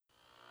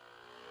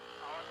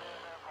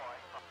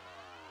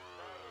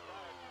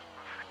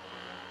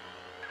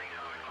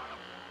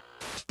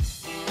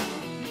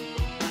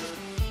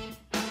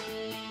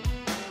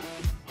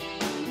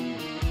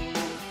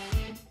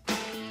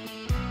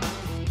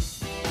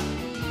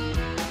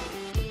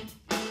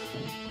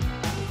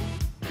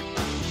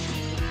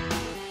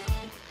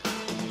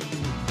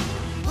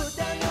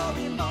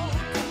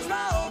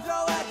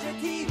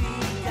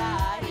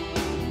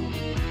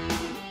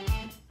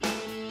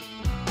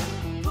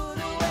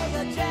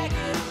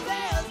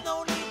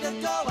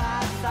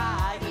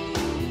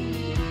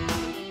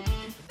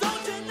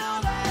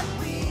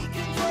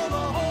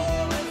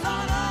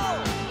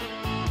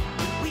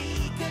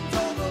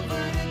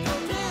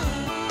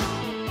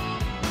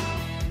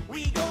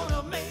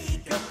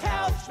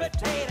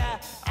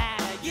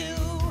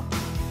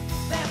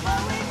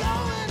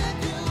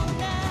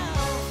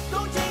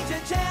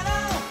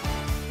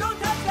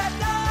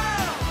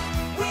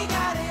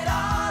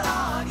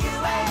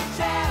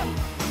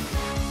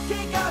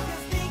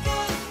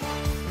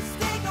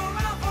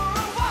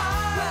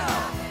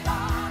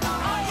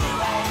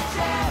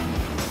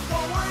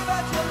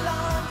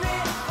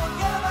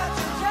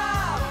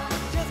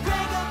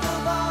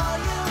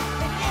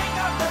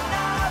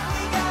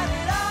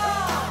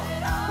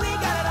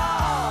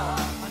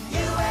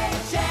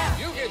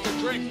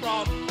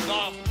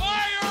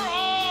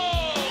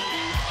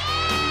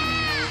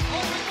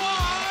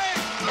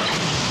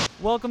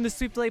Welcome to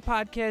Sweep Delay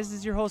Podcast. This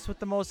is your host with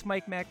the most,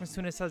 Mike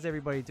Macmasunas. How's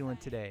everybody doing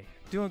today?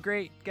 Doing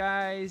great,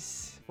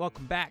 guys.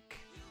 Welcome back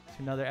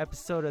to another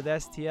episode of the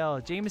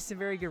STL. Jameson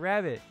Very Good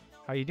Rabbit,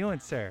 how you doing,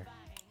 sir?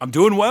 I'm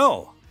doing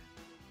well.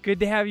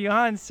 Good to have you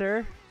on,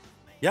 sir.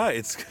 Yeah,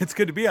 it's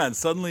good to be on.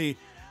 Suddenly,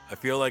 I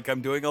feel like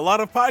I'm doing a lot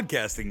of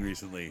podcasting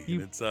recently.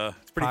 And it's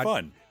pretty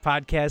fun.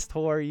 Podcast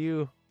whore,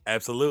 you.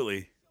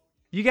 Absolutely.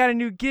 You got a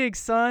new gig,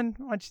 son.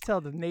 Why don't you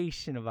tell the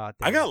nation about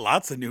that? I got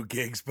lots of new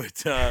gigs,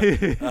 but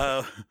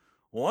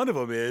one of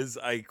them is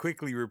I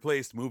quickly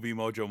replaced Movie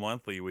Mojo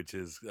Monthly, which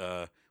is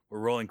we're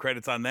rolling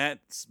credits on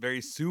that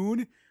very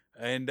soon.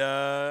 And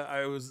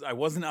I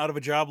wasn't out of a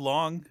job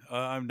long.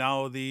 I'm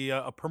now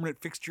a permanent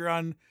fixture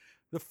on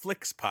the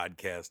Flicks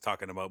podcast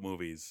talking about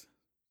movies.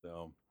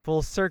 So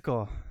full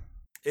circle.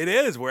 It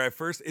is where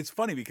it's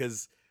funny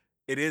because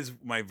it is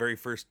my very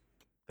first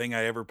thing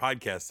I ever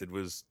podcasted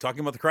was talking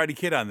about the Karate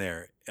Kid on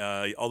there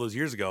all those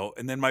years ago.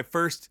 And then my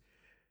first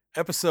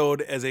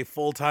episode as a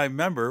full-time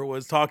member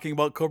was talking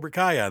about Cobra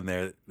Kai on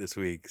there this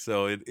week.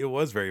 So it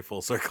was very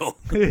full circle.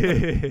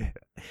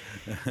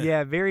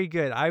 Yeah, very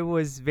good. I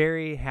was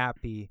very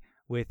happy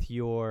with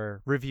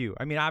your review.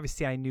 I mean,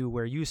 obviously I knew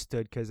where you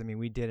stood because,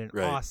 we did an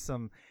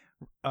awesome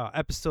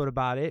episode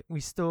about it.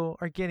 We still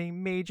are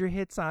getting major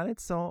hits on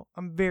it. So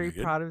I'm very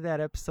proud of that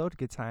episode.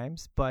 Good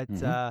times. But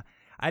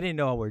I didn't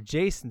know where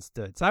Jason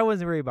stood. So I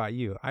wasn't worried about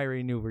you. I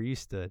already knew where you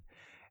stood.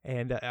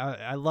 And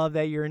I love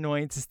that your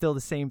annoyance is still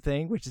the same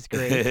thing, which is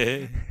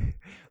great.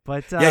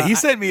 But yeah, he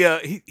sent me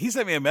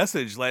a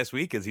message last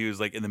week as he was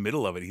like in the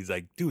middle of it. He's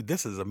like, "Dude,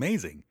 this is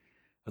amazing."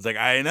 I was like,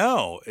 "I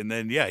know." And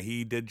then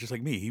he did just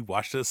like me. He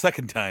watched it a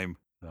second time.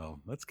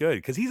 So that's good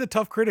because he's a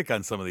tough critic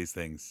on some of these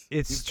things.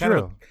 It's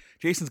true.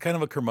 Jason's kind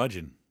of a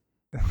curmudgeon.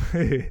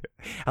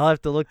 I'll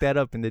have to look that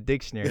up in the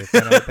dictionary.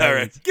 All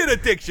right, get a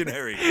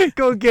dictionary.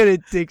 Go get a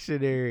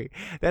dictionary.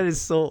 That is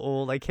so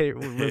old. I can't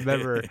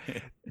remember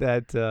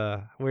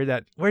that.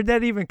 Where'd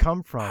that even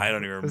come from? I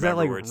don't even remember. Was that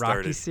like where it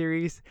Rocky started.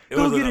 series? It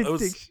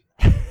was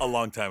a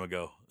long time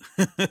ago.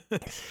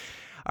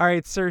 All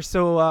right, sir.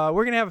 So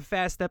we're gonna have a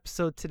fast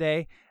episode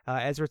today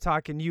as we're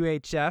talking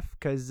UHF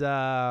because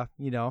I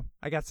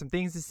got some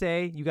things to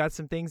say. You got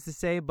some things to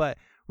say, but.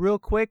 Real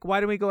quick,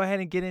 why don't we go ahead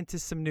and get into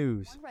some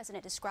news? One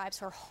resident describes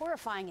her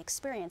horrifying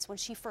experience when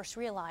she first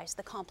realized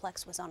the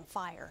complex was on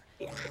fire.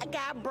 I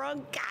got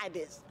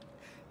bronchitis.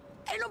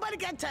 Ain't nobody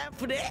got time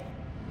for that.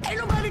 Ain't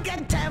nobody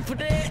got time for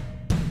that.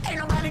 Ain't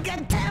nobody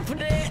got time for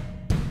that.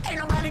 Ain't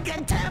nobody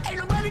got time. Ain't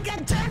nobody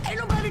got time. Ain't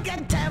nobody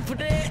got time for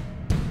that.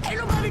 Ain't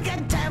nobody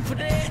got time for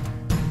that.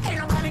 Ain't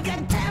nobody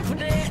got time for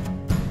that.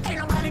 Ain't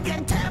nobody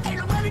got time. Ain't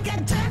nobody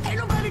got time. Ain't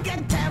nobody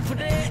got time for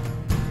that.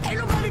 Ain't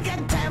nobody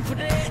got time for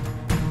that.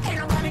 Ain't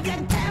nobody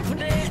got time for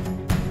that.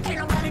 Ain't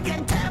nobody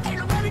got time. Ain't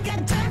nobody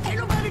got time. Ain't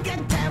nobody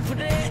got time for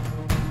that.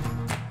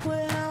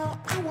 Well,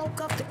 I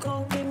woke up to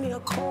go get me a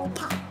cold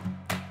pop.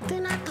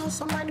 Then I thought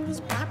somebody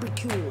was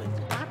barbecuing.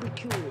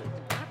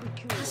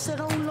 I said,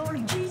 "Oh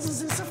Lord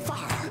Jesus, it's a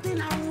fire."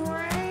 Then I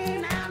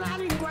ran out. I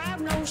didn't grab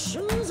no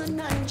shoes or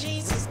nothing.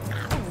 Jesus,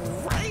 I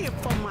ran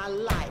for my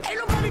life. Ain't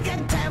nobody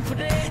got time for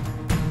that.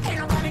 Ain't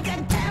nobody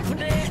got time for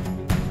that.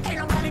 Ain't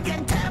nobody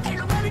got time. Ain't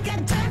nobody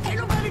got time. Ain't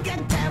nobody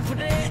got time for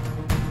that.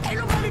 Ain't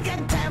nobody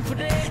got time for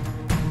that.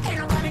 Ain't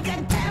nobody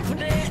got time for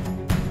that.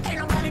 Ain't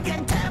nobody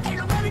got time. Ain't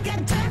nobody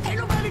got time. Ain't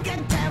nobody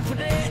got time for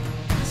that.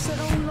 I said,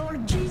 "Oh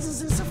Lord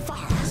Jesus, it's a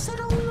fire." I said,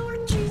 "Oh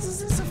Lord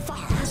Jesus, it's a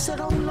fire." I said,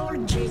 "Oh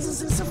Lord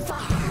Jesus, it's a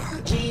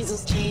fire."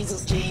 Jesus,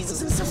 Jesus,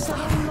 Jesus, it's a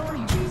fire. "Oh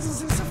Lord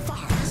Jesus, it's a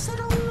fire." I said,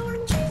 "Oh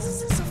Lord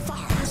Jesus, it's a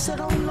fire." I said,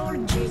 "Oh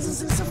Lord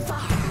Jesus, it's a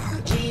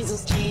fire."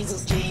 Jesus,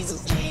 Jesus,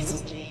 Jesus,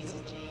 Jesus,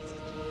 Jesus, Jesus.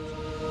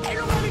 Ain't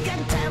nobody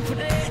got time for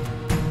that.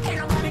 Ain't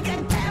nobody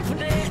got time for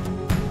that.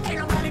 Ain't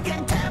nobody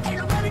got time. Ain't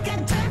nobody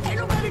got time. Ain't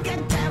nobody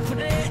got time for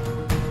that.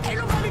 Ain't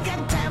nobody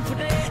got time for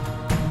that.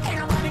 Ain't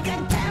nobody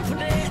got time for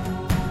that.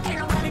 Ain't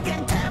nobody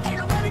got time. Ain't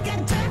nobody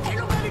got time. Ain't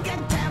nobody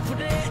got time for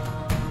that.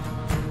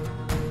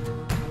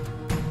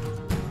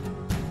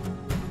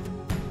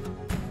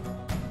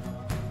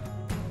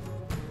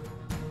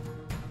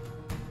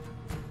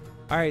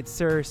 All right,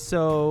 sir.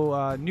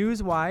 So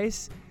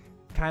news-wise,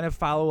 kind of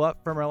follow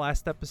up from our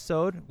last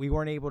episode. We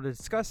weren't able to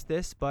discuss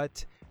this,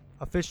 but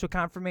official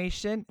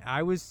confirmation.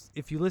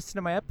 If you listen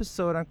to my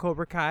episode on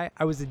Cobra Kai,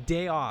 I was a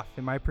day off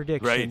in my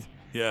prediction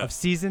of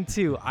season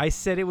 2. I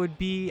said it would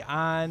be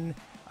on,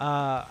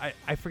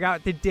 I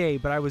forgot the day,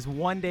 but I was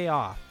one day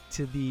off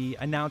to the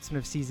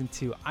announcement of season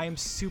 2. I am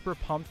super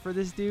pumped for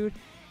this dude,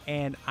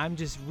 and I'm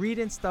just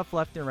reading stuff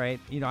left and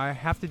right. I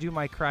have to do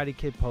my Karate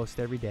Kid post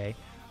every day.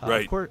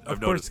 Right,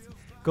 Of course,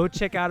 go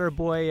check out our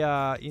boy,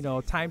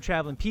 Time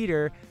Traveling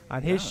Peter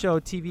on his show,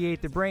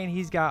 TV8 The Brain.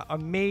 He's got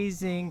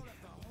amazing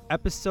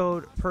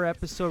episode per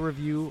episode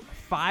review,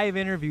 5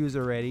 interviews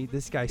already.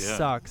 This guy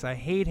sucks. I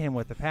hate him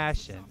with a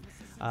passion,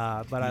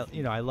 but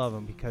I love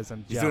him because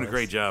I'm jealous. He's doing a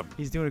great job.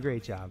 He's doing a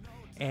great job.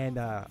 And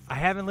I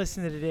haven't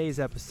listened to today's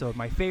episode,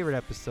 my favorite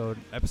episode,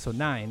 episode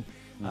 9.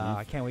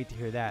 I can't wait to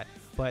hear that.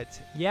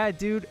 But yeah,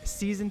 dude,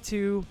 season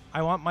 2,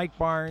 I want Mike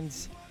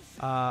Barnes.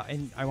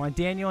 And I want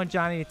Daniel and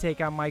Johnny to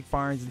take on Mike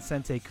Barnes and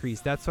Sensei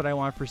Kreese. That's what I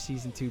want for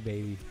season 2,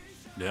 baby.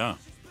 Yeah,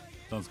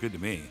 sounds good to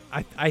me.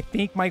 I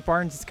think Mike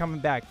Barnes is coming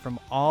back from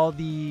all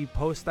the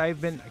posts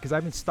because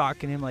I've been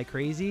stalking him like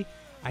crazy.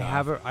 I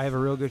have a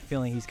real good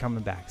feeling he's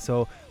coming back.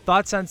 So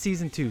thoughts on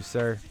season 2,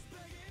 sir?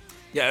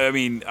 Yeah, I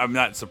mean, I'm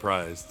not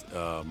surprised.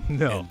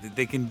 No, and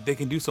they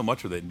can do so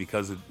much with it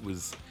because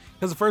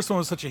the first one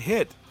was such a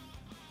hit.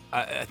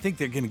 I think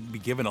they're going to be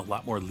given a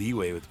lot more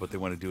leeway with what they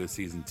want to do with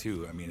season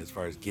 2. I mean, as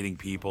far as getting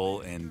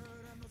people and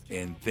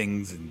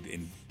things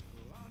and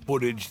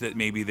footage that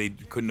maybe they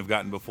couldn't have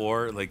gotten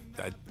before. Like,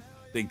 I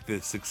think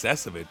the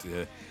success of it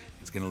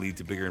is going to lead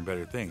to bigger and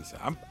better things.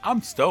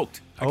 I'm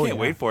stoked. I can't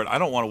wait for it. I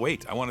don't want to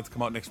wait. I want it to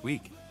come out next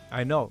week.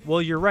 I know.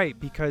 Well, you're right,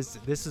 because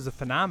this is a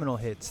phenomenal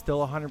hit.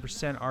 Still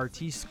 100%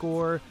 RT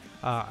score.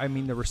 I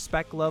mean, the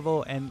respect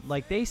level. And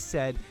like they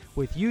said,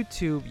 with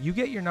YouTube, you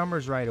get your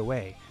numbers right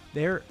away.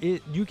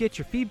 You get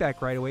your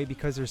feedback right away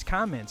because there's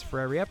comments for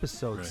every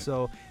episode. Right.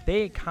 So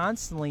they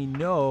constantly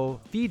know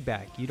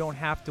feedback. You don't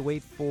have to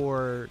wait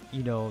for,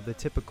 the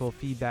typical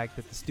feedback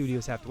that the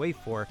studios have to wait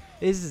for.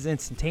 This is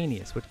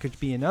instantaneous, which could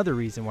be another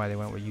reason why they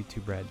went with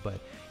YouTube Red.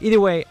 But either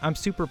way, I'm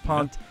super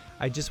pumped. Yeah.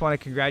 I just want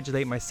to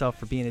congratulate myself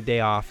for being a day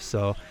off.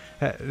 So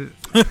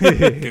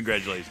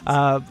congratulations.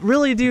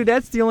 Really, dude,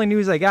 that's the only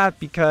news I got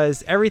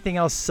because everything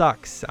else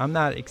sucks. I'm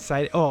not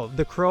excited. Oh,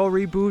 the Crow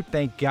reboot,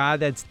 thank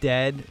God that's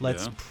dead.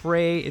 Let's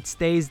pray it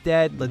stays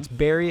dead. Let's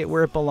bury it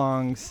where it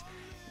belongs.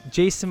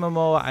 Jason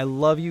Momoa, I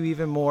love you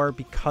even more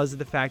because of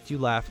the fact you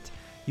left.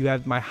 You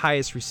have my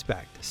highest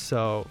respect.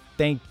 So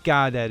thank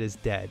God that is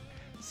dead.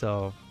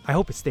 So I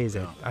hope it stays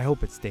dead. I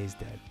hope it stays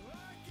dead.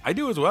 I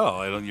do as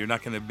well. You're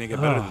not going to make it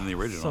better than the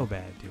original. So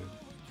bad, dude.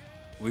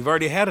 We've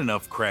already had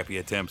enough crappy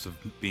attempts of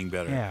being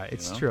better. Yeah,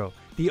 it's true.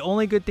 The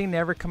only good thing to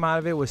ever come out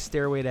of it was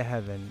Stairway to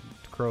Heaven,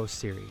 Crow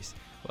series,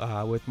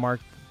 with Mark,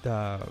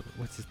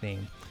 what's his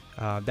name?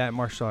 That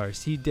martial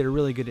artist. He did a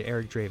really good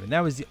Eric Draven.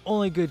 That was the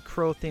only good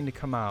Crow thing to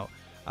come out.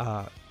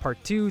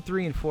 Part 2,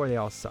 3, and 4, they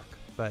all suck.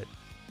 But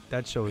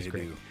that show was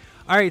great.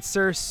 All right,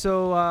 sir.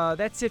 So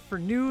that's it for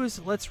news.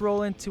 Let's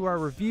roll into our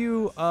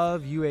review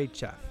of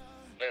UHF.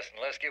 Listen,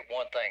 let's get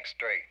one thing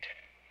straight.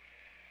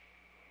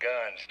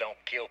 Guns don't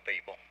kill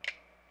people.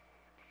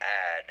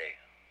 I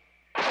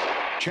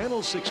do.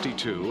 Channel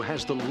 62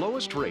 has the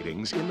lowest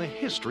ratings in the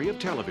history of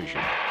television.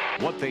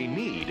 What they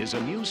need is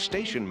a new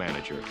station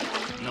manager.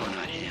 No,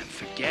 not him.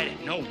 Forget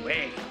it. No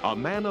way. A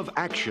man of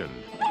action.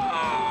 A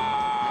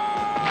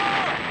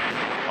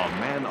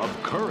man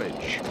of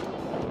courage.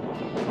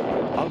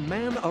 A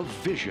man of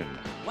vision.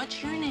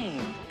 What's your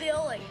name?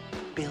 Billy.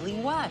 Billy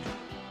what?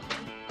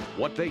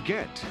 What they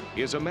get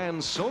is a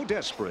man so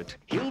desperate,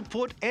 he'll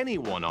put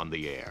anyone on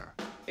the air.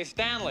 Hey,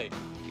 Stanley.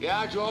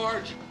 Yeah,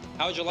 George?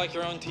 How would you like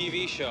your own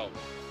TV show?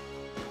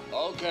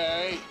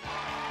 Okay.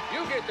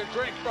 You get the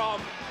drink from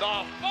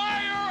the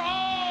fire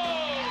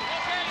hose!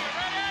 Okay, you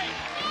ready?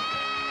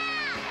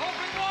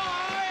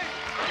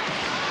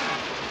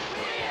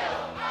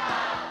 Yeah!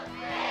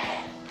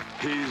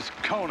 Open wide! He's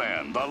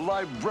Conan, the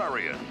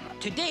librarian.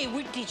 Today,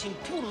 we're teaching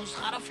poodles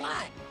how to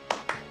fly.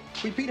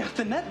 We beat out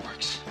the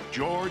networks.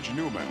 George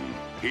Newman.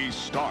 He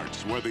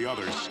starts where the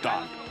others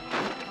stop.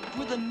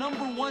 We're the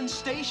 #1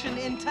 station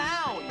in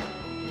town.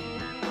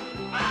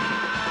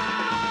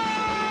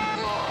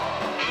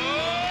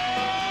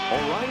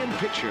 Orion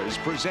Pictures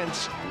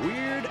presents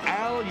Weird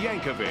Al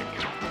Yankovic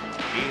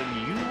in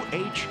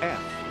UHF,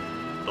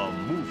 the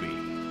movie.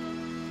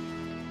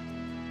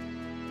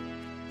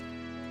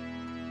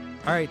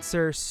 All right,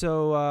 sir.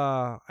 So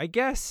I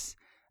guess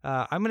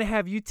I'm going to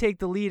have you take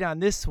the lead on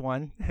this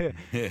one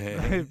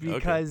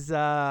because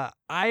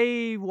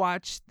I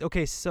watched.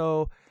 Okay,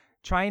 so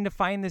trying to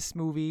find this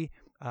movie.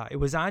 It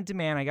was on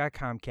demand. I got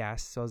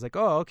Comcast. So I was like,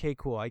 oh, okay,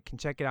 cool. I can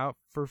check it out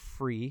for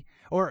free.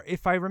 Or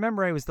if I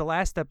remember, it was the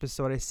last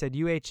episode. I said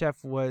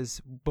UHF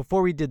was,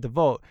 before we did the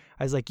vote,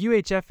 I was like,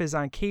 UHF is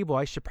on cable.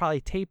 I should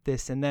probably tape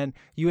this. And then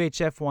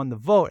UHF won the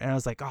vote. And I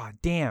was like, oh,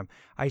 damn.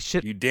 I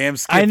should. You damn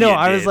skip. I know. You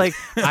I did. was like,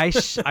 I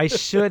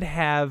should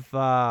have.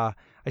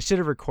 I should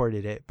have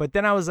recorded it. But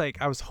then I was like,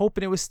 I was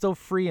hoping it was still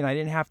free and I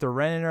didn't have to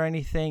rent it or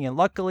anything. And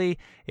luckily,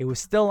 it was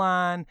still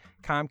on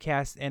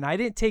Comcast. And I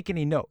didn't take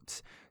any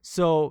notes.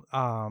 So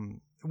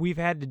we've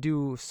had to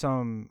do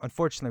some,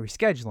 unfortunately,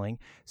 rescheduling.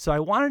 So I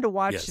wanted to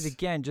watch it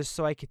again just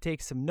so I could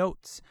take some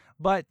notes.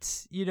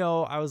 But,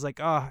 I was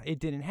like, it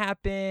didn't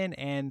happen.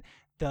 And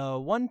the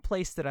one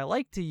place that I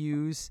like to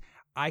use,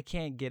 I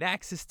can't get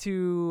access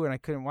to, and I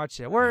couldn't watch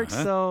it at work.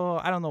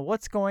 So I don't know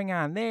what's going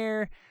on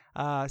there.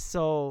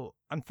 So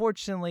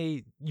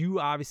unfortunately, you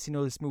obviously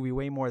know this movie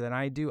way more than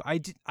I do. I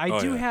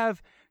do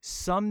have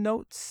some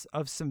notes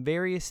of some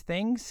various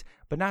things,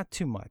 but not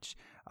too much.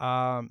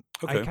 I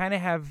kind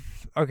of have.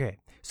 Okay,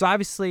 so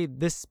obviously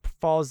this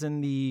falls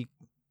in the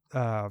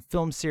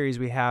film series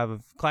we have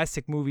of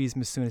classic movies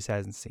Masunas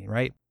hasn't seen,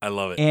 right? I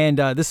love it. And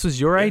this was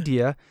your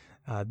idea.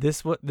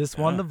 This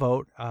won the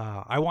vote.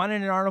 I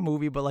wanted an Arnold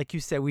movie, but like you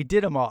said, we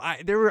did them all.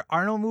 There were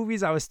Arnold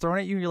movies I was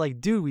throwing at you, and you're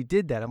like, dude, we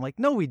did that. I'm like,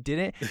 no, we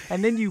didn't.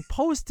 And then you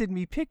posted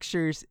me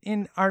pictures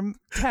in our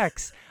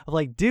text of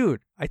like,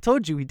 dude, I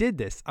told you we did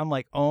this. I'm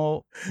like,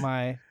 oh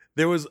my.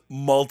 There was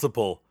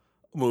multiple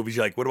movies.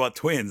 You're like, what about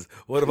Twins?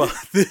 What about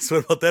this?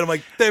 What about that? I'm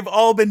like, they've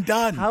all been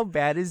done. How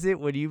bad is it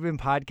when you've been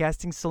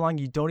podcasting so long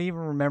you don't even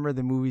remember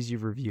the movies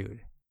you've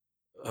reviewed?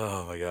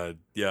 Oh my God.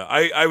 Yeah.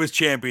 I was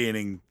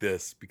championing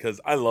this because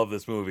I love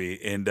this movie.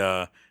 And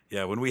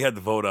yeah, when we had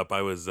the vote up,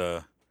 I was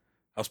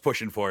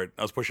pushing for it.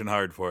 I was pushing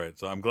hard for it.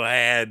 So I'm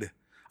glad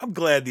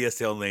the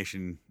STL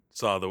Nation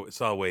saw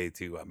a way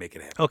to make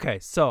it happen. Okay.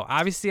 So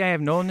obviously I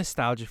have no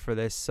nostalgia for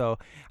this. So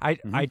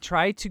I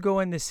try to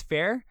go in this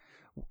fair,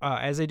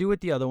 as I do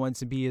with the other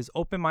ones, and be as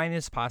open-minded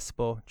as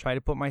possible. Try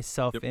to put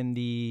myself in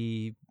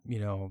the,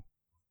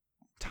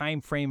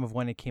 time frame of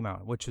when it came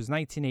out, which was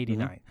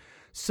 1989.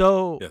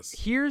 So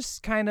here's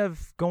kind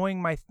of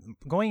going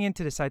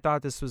into this. I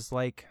thought this was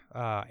like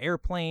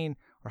Airplane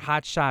or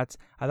Hot Shots.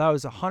 I thought it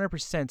was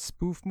 100%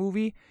 spoof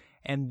movie,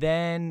 and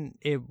then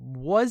it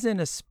wasn't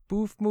a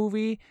spoof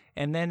movie,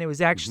 and then it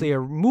was actually a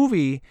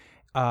movie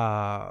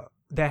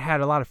that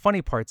had a lot of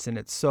funny parts in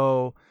it.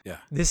 So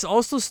this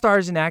also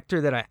stars an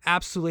actor that I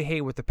absolutely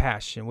hate with a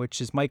passion,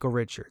 which is Michael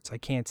Richards. I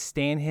can't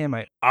stand him.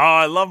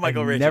 I love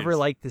Michael Richards. Never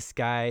liked this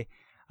guy.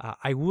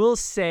 I will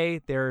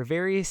say there are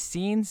various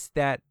scenes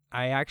that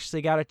I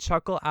actually got a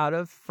chuckle out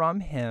of from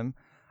him.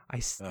 I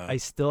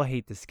still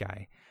hate this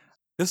guy.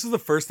 This is the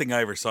first thing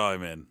I ever saw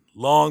him in,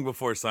 long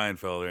before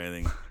Seinfeld or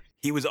anything.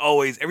 He was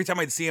always, every time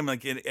I'd see him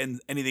like in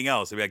anything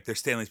else, I'd be like, there's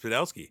Stanley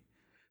Spadowski.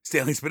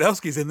 Stanley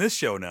Spadowski's in this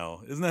show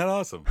now. Isn't that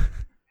awesome?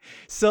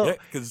 So,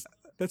 because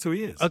that's who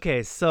he is.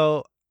 Okay,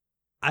 so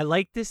I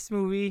like this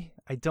movie.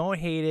 I don't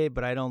hate it,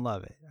 but I don't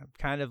love it. I'm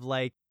kind of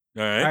like,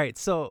 all right.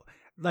 So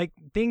like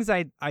things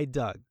I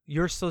dug.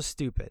 You're So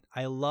Stupid.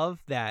 I love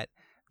that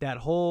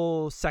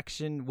whole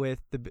section with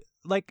the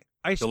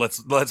So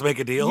let's make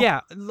a deal.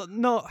 Yeah.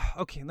 No.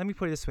 Okay. Let me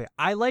put it this way.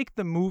 I like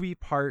the movie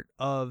part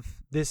of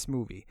this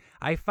movie.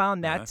 I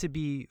found that to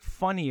be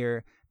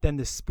funnier than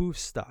the spoof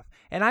stuff.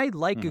 And I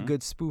like a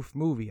good spoof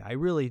movie. I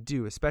really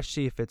do,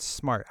 especially if it's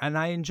smart. And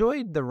I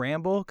enjoyed the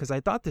Rambo because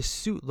I thought the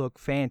suit looked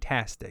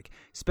fantastic.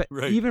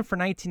 Even for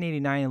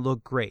 1989, it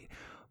looked great.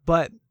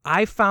 But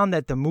I found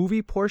that the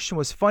movie portion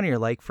was funnier.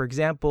 Like, for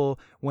example,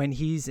 when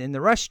he's in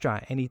the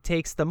restaurant and he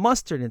takes the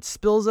mustard and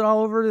spills it all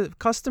over the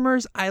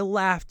customers, I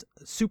laughed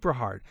super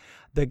hard.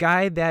 The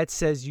guy that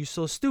says, "You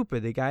so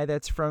stupid," the guy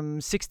that's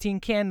from 16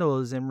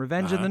 Candles and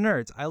Revenge of the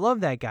Nerds, I love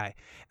that guy.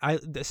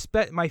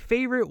 My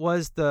favorite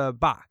was the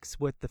box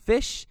with the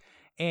fish,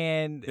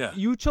 and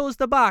you chose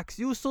the box.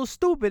 You so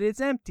stupid,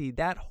 it's empty.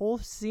 That whole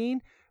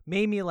scene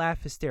made me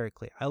laugh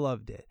hysterically. I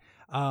loved it.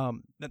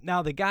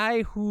 Now the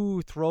guy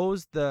who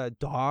throws the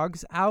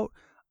dogs out,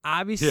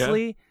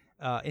 obviously,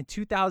 in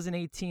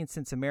 2018,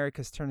 since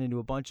America's turned into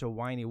a bunch of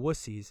whiny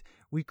wussies,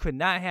 we could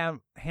not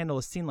handle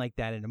a scene like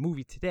that in a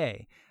movie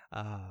today.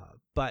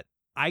 But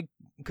I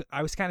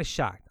was kind of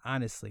shocked,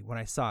 honestly, when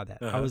I saw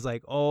that. I was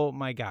like, oh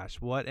my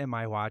gosh, what am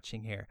I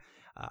watching here?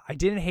 I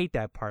didn't hate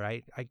that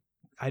part.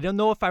 I don't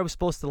know if I was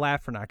supposed to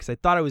laugh or not because I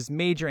thought it was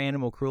major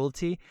animal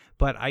cruelty,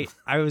 but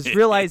I was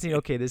realizing,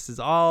 okay, this is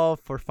all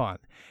for fun.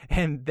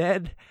 And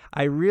then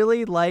I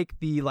really like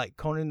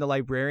Conan the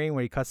Librarian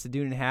where he cuts the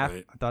dude in half.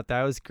 I thought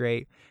that was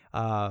great.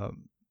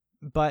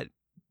 But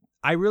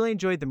I really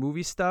enjoyed the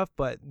movie stuff,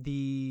 but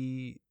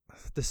the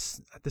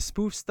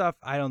spoof stuff,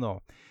 I don't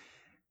know.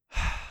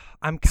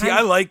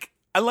 I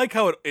like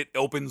how it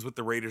opens with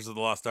the Raiders of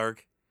the Lost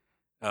Ark.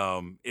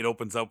 It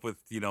opens up with,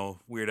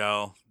 Weird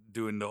Al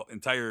doing the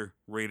entire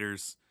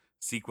Raiders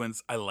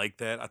sequence. I like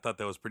that. I thought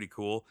that was pretty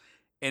cool.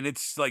 And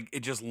it's like, it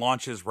just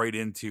launches right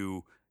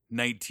into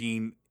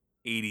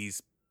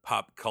 1980s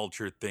pop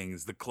culture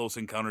things, the Close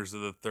Encounters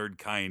of the Third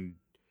Kind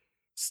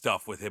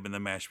stuff with him and the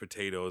mashed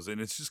potatoes.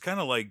 And it's just kind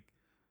of like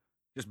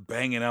just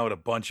banging out a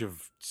bunch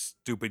of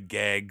stupid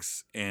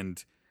gags.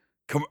 And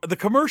the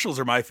commercials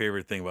are my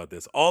favorite thing about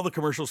this. All the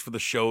commercials for the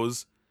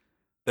shows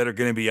that are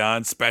going to be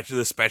on,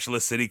 the Spatula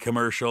City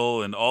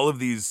commercial and all of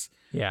these,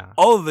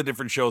 all of the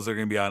different shows that are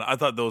going to be on. I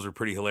thought those were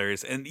pretty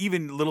hilarious. And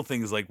even little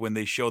things like when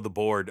they show the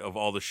board of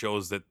all the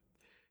shows that,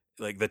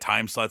 like the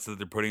time slots that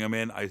they're putting them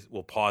in, I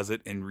will pause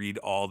it and read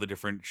all the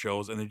different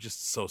shows. And they're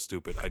just so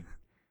stupid.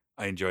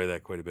 I enjoy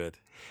that quite a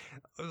bit.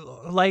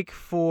 Like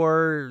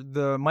for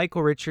the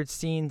Michael Richards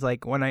scenes,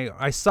 like when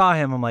I saw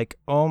him, I'm like,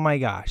 oh my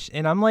gosh.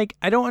 And I'm like,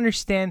 I don't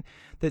understand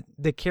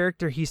the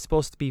character he's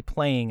supposed to be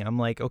playing. I'm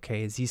like,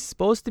 okay, is he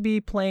supposed to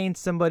be playing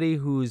somebody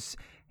who's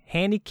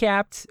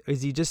handicapped?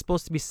 Is he just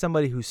supposed to be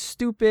somebody who's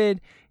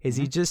stupid? Is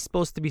he just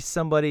supposed to be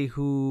somebody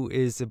who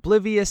is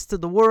oblivious to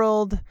the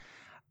world?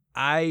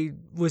 I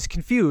was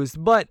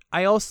confused, but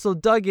I also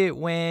dug it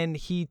when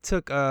he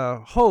took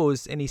a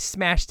hose and he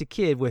smashed a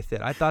kid with it.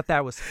 I thought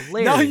that was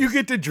hilarious. Now you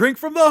get to drink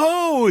from the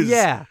hose.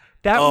 Yeah,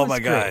 that was my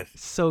great. God.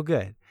 So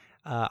good.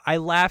 I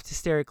laughed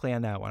hysterically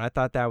on that one. I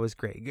thought that was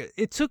great.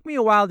 It took me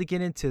a while to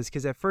get into this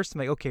because at first I'm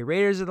like, okay,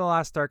 Raiders of the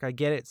Lost Ark, I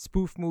get it.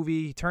 Spoof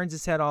movie. He turns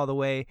his head all the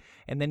way,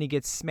 and then he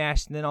gets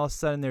smashed, and then all of a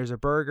sudden there's a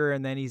burger,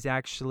 and then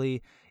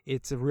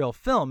it's a real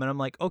film. And I'm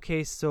like,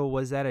 okay, so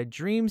was that a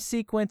dream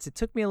sequence? It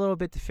took me a little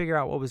bit to figure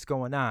out what was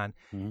going on.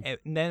 And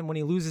then when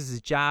he loses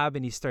his job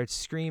and he starts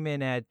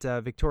screaming at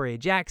Victoria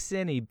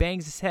Jackson, he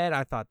bangs his head.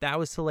 I thought that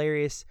was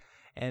hilarious.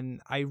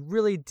 And I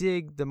really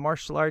dig the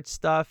martial arts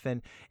stuff.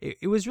 And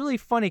it was really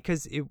funny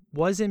because it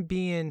wasn't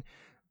being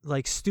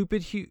like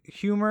stupid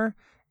humor.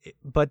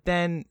 But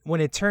then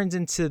when it turns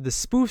into the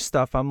spoof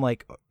stuff, I'm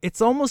like,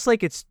 it's almost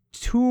like it's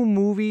two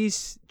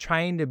movies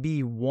trying to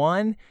be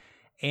one.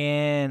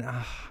 And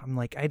I'm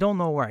like, I don't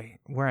know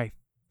where I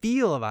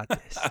feel about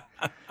this.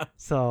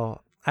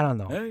 So I don't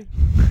know. Hey.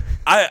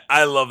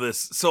 I love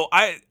this. So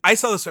I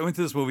saw this. I went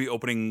to this movie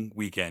opening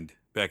weekend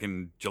back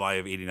in July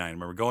of '89. I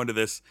remember going to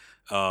this.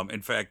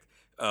 In fact,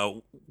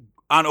 on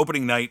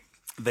opening night,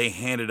 they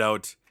handed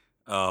out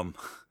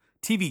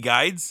TV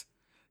guides.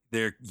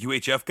 They're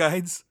UHF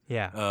guides.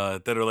 Yeah.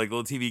 That are like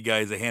little TV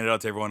guides. They handed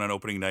out to everyone on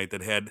opening night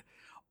that had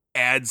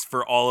ads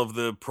for all of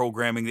the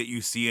programming that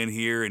you see in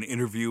here, an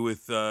interview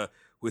with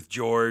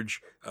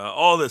George,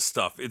 all this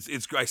stuff.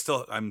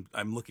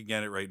 I'm looking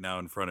at it right now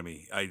in front of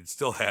me. I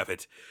still have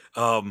it.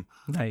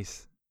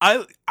 Nice.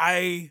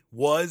 I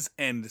was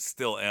and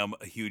still am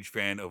a huge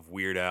fan of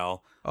Weird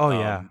Al. Oh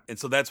yeah. And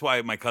so that's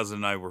why my cousin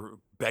and I were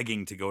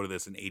begging to go to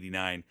this in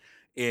 '89.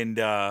 And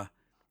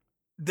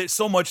there's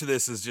so much of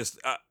this is just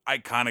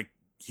iconic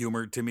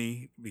humor to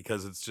me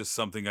because it's just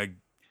something I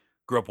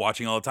grew up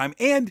watching all the time.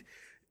 And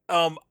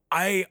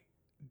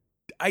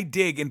I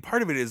dig, and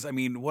part of it is, I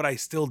mean, what I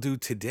still do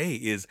today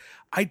is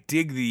I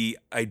dig the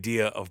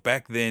idea of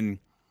back then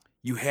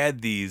you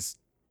had these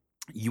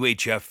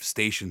UHF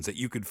stations that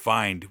you could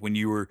find when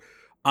you were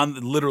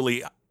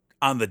literally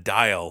on the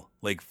dial,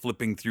 like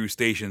flipping through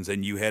stations,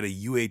 and you had a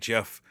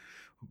UHF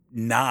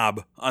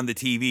knob on the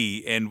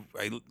TV. And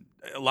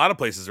a lot of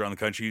places around the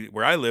country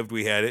where I lived,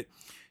 we had it.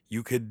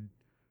 You could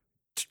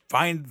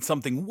find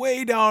something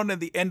way down at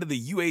the end of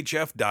the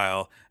UHF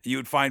dial. You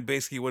would find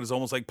basically what is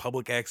almost like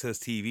public access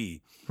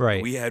TV.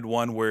 Right. We had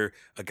one where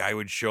a guy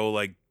would show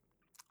like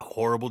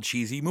horrible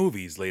cheesy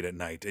movies late at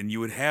night, and you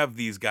would have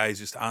these guys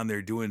just on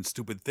there doing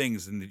stupid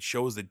things and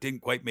shows that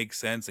didn't quite make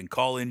sense, and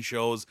call-in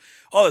shows,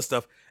 all this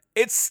stuff.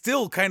 It's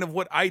still kind of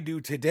what I do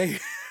today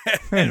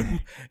at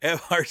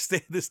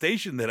the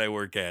station that I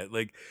work at.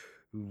 Like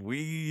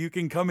you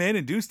can come in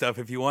and do stuff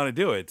if you want to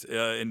do it,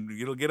 and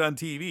it'll get on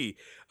TV.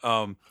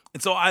 And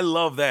so I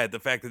love that, the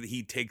fact that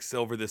he takes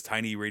over this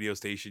tiny radio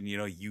station,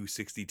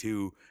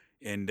 U62,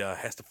 and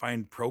has to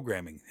find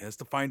programming, has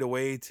to find a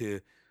way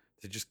to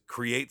just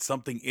create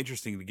something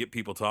interesting to get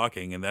people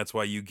talking. And that's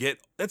why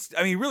it's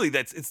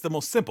the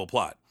most simple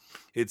plot.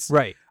 It's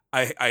right.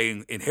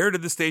 I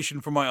inherited the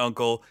station from my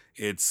uncle.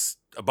 It's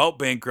about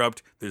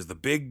bankrupt. There's the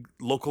big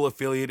local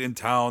affiliate in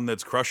town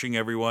that's crushing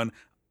everyone.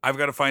 I've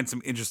got to find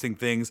some interesting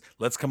things.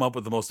 Let's come up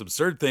with the most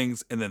absurd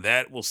things, and then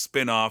that will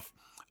spin off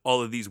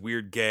all of these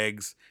weird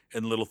gags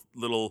and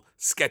little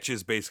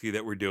sketches basically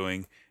that we're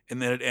doing.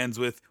 And then it ends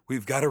with,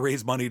 we've got to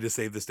raise money to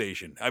save the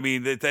station. I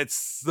mean,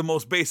 that's the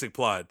most basic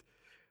plot.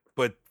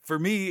 But for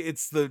me,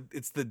 it's the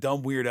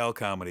dumb Weird Al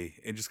comedy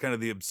and just kind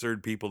of the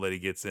absurd people that he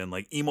gets in,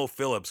 like Emo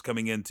Phillips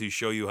coming in to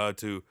show you how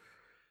to,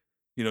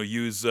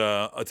 use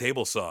a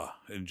table saw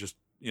and just,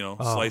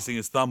 slicing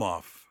his thumb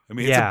off. I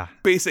mean, it's a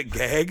basic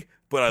gag,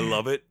 but I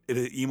love it.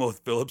 Emo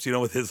Phillips,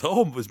 with his,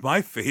 was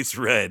my face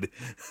red?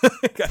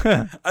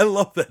 I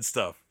love that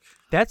stuff.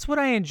 That's what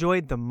I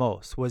enjoyed the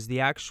most, was the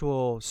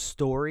actual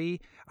story.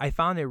 I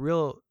found it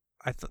real.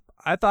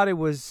 I thought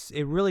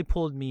it really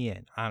pulled me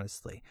in,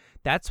 honestly.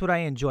 That's what I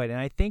enjoyed. And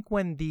I think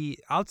when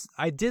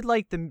I did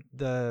like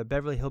the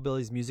Beverly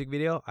Hillbillies music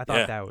video. I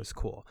thought that was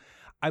cool.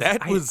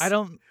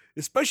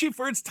 Especially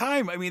for its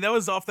time. I mean, that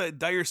was off that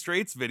Dire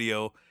Straits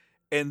video,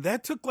 and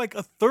that took like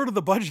a third of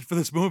the budget for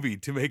this movie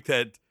to make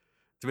that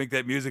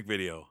music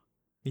video.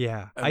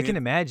 Yeah, I can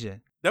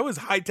imagine. That was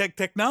high-tech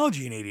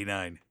technology in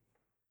 '89.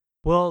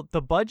 Well,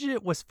 the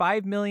budget was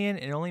 $5 million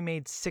and only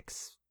made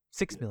 $6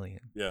 million.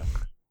 Yeah.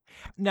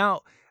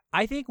 Now,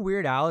 I think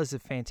Weird Al is a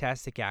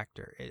fantastic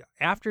actor.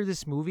 After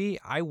this movie,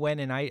 I went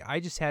and I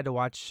just had to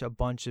watch a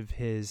bunch of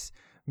his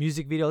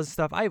music videos and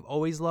stuff. I've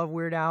always loved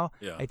Weird Al.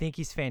 Yeah. I think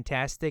he's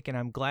fantastic, and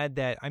I'm glad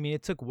that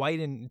it took White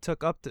and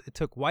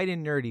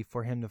Nerdy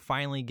for him to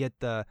finally get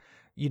the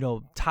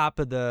top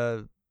of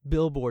the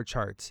Billboard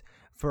charts.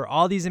 For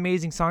all these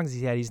amazing songs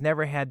he had, he's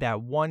never had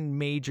that one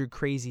major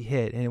crazy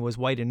hit, and it was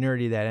White and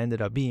Nerdy that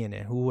ended up being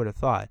it. Who would have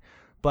thought?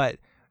 But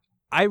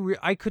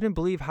I couldn't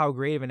believe how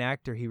great of an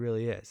actor he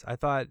really is. I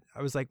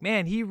was like,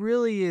 man, he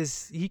really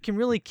is. He can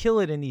really kill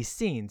it in these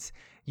scenes.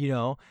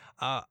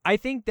 I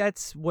think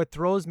that's what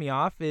throws me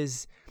off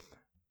is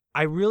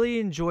I really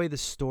enjoy the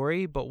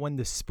story, but when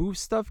the spoof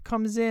stuff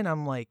comes in,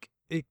 I'm like,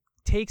 it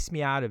takes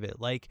me out of it.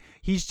 Like,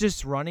 he's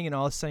just running and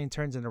all of a sudden he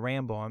turns into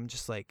Rambo. I'm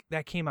just like,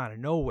 that came out of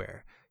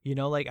nowhere. You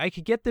know, like I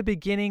could get the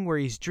beginning where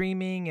he's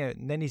dreaming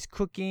and then he's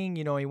cooking,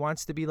 you know, he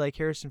wants to be like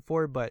Harrison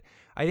Ford, but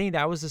I think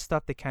that was the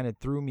stuff that kind of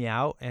threw me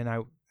out.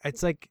 And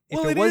it's like,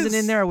 if it wasn't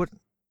in there, I would.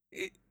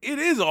 It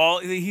is all,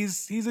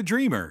 he's a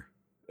dreamer.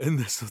 And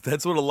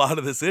that's what a lot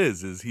of this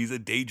is he's a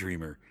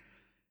daydreamer.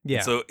 Yeah.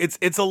 And so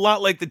it's a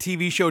lot like the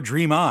TV show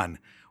Dream On,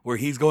 where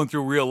he's going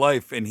through real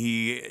life and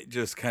he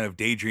just kind of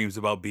daydreams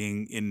about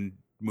being in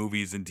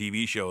movies and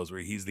TV shows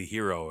where he's the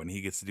hero and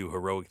he gets to do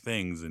heroic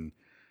things. And,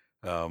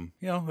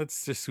 you know,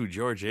 that's just who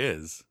George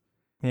is.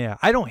 Yeah.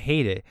 I don't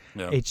hate it.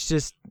 Yeah. It's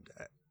just,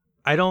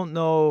 I don't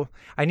know.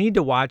 I need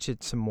to watch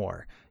it some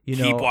more. You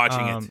know, keep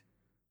watching it.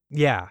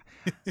 Yeah.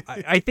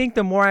 I think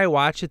the more I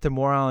watch it, the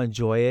more I'll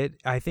enjoy it.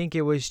 I think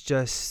it was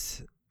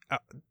just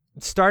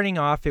starting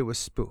off, it was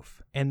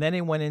spoof. And then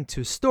it went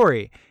into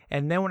story.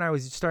 And then when I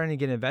was starting to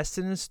get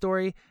invested in the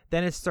story,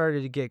 then it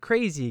started to get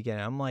crazy again.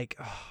 I'm like,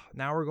 oh,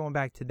 now we're going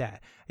back to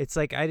that. It's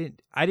like I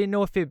didn't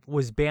know if it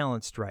was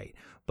balanced right.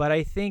 But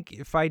I think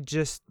if I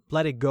just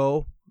let it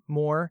go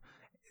more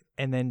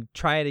and then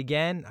try it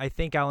again, I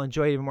think I'll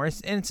enjoy it even more.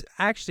 And it's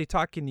actually,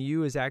 talking to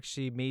you has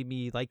actually made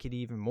me like it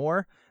even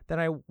more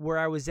than where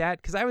I was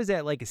at, because I was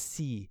at like a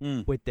C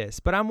with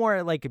this, but I'm more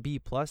at like a B+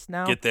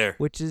 now. Get there,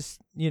 which is,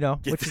 you know,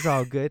 which is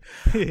all good.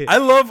 I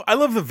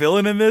love the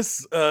villain in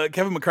this.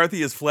 Kevin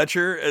McCarthy as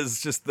Fletcher,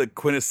 as just the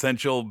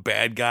quintessential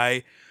bad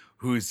guy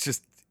who's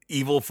just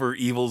evil for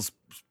evil's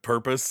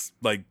purpose.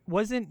 Like,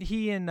 wasn't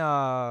he in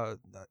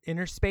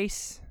Inner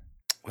Space?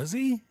 Was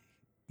he?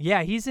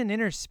 Yeah, he's in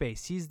Inner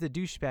Space. He's the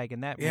douchebag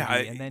in that movie,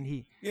 and then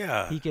he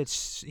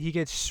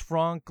gets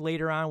shrunk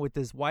later on with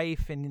his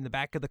wife and in the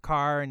back of the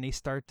car, and they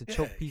start to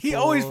choke people. He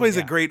always plays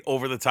a great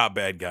over-the-top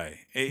bad guy.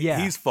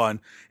 He's fun,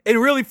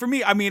 and really for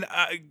me, I mean,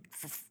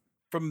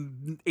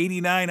 from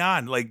 '89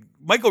 on, like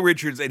Michael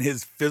Richards and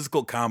his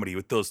physical comedy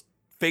with those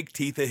fake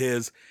teeth of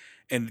his,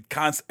 and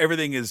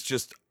everything is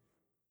just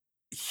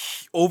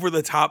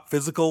over-the-top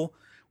physical.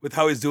 With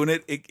how he's doing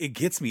it, it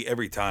gets me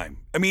every time.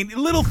 I mean,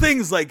 little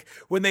things like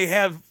when they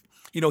have,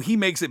 you know, he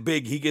makes it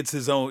big. He gets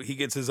his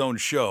own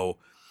show,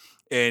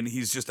 and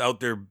he's just out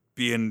there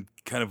being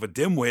kind of a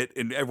dimwit,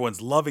 and everyone's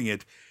loving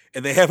it.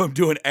 And they have him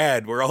do an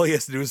ad where all he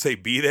has to do is say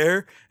 "be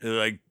there," and they're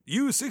like,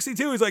 "You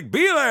 62." He's like,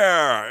 "Be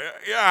there."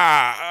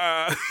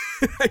 Yeah.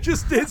 I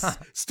just, his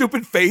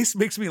stupid face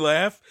makes me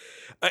laugh.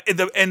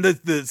 And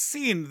the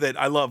scene that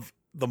I love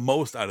the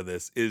most out of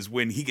this is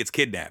when he gets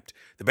kidnapped.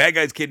 The bad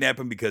guys kidnap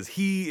him because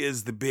he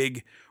is the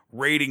big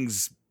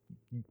ratings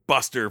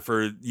buster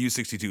for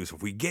U62. So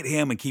if we get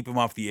him and keep him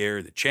off the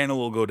air, the channel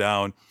will go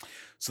down.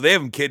 So they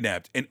have him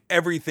kidnapped, and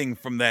everything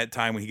from that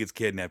time when he gets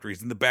kidnapped, where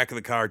he's in the back of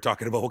the car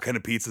talking about what kind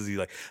of pizzas he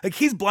like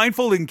he's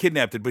blindfolded and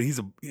kidnapped, but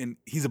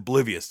he's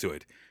oblivious to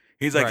it.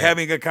 He's like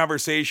having a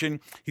conversation.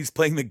 He's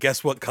playing the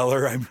guess what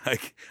color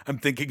I'm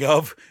thinking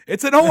of.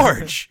 It's an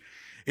orange.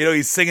 You know,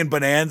 he's singing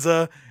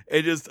Bonanza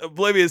and just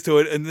oblivious to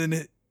it. And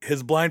then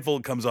his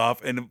blindfold comes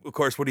off. And of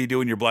course, what do you do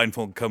when your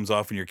blindfold comes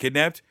off and you're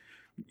kidnapped?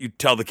 You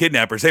tell the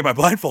kidnappers, "Hey, my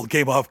blindfold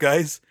came off,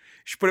 guys. You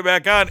should put it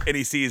back on." And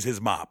he sees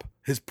his mop,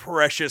 his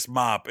precious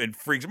mop, and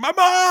freaks, "My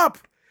mop!"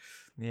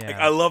 Yeah, like,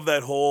 I love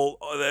that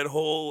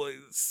whole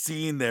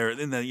scene there.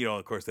 And then, you know,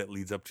 of course, that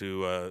leads up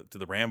to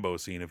the Rambo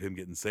scene of him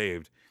getting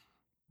saved.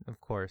 Of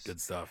course,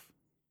 good stuff.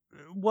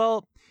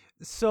 Well,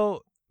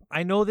 so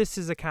I know this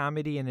is a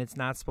comedy and it's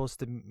not supposed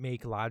to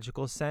make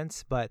logical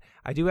sense, but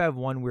I do have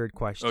one weird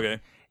question.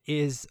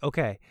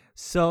 Okay.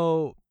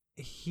 So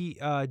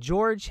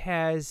George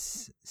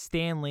has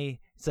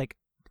Stanley. It's like,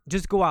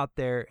 just go out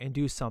there and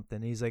do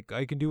something. He's like,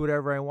 "I can do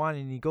whatever I want,"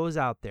 and he goes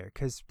out there.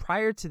 Because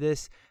prior to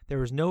this, there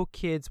was no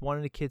kids. One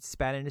of the kids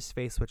spat in his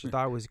face, which I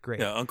thought was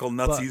great. Yeah, Uncle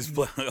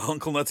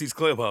Nutsy's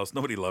Clubhouse.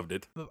 Nobody loved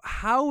it.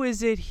 How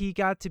is it he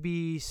got to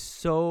be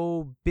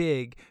so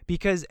big?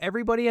 Because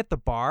everybody at the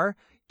bar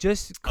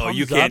just comes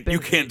you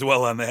can't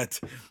dwell on that.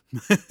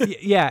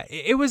 Yeah,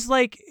 it was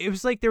like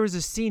there was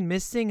a scene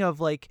missing of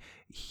like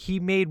he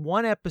made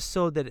one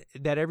episode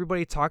that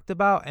everybody talked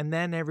about, and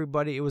then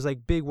it was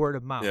like big word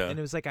of mouth. And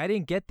it was like, I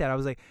didn't get that. I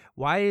was like,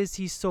 why is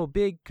he so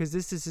big? Because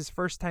this is his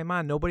first time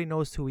on. Nobody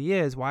knows who he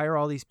is. Why are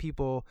all these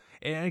people?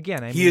 And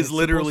again, he is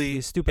literally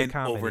a stupid an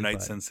comedy,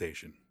 overnight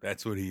sensation.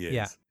 That's what he is.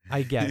 Yeah,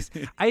 I guess.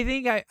 I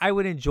think I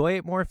would enjoy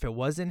it more if it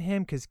wasn't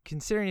him, because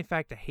considering the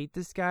fact I hate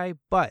this guy,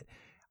 but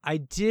I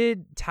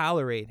did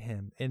tolerate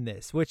him in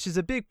this, which is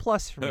a big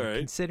plus for me,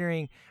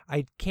 considering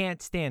I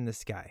can't stand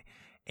this guy.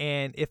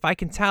 And if I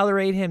can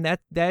tolerate him,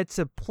 that's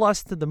a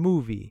plus to the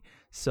movie.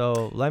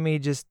 So let me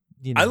just,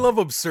 you know, I love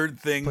absurd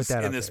things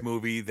in this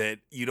movie that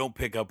you don't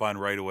pick up on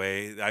right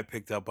away. I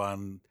picked up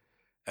on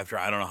after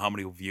I don't know how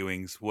many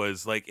viewings,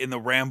 was like in the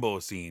Rambo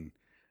scene.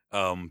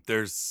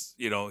 There's,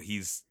 you know,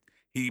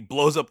 he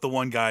blows up the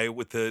one guy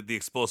with the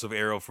explosive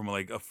arrow from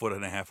like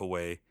 1.5 feet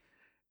away,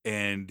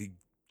 and he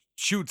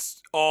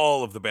shoots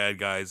all of the bad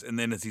guys. And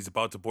then as he's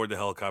about to board the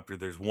helicopter,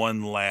 there's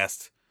one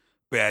last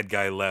bad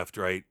guy left,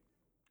 right?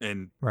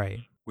 And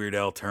Weird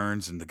Al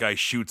turns and the guy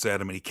shoots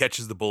at him and he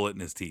catches the bullet in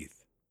his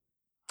teeth.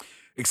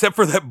 Except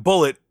for that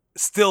bullet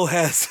still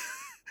has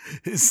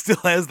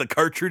the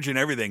cartridge and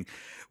everything.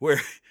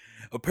 Where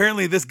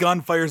Apparently, this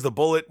gun fires the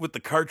bullet with the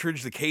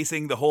cartridge, the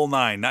casing, the whole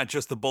nine, not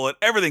just the bullet.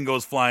 Everything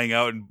goes flying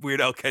out, and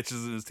Weird Al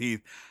catches in his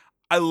teeth.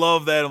 I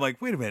love that. I'm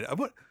like, wait a minute.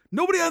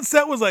 Nobody on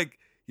set was like,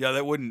 yeah,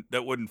 that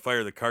wouldn't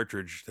fire the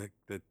cartridge.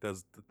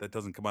 That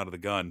doesn't come out of the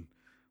gun.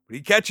 But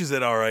he catches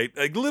it all right.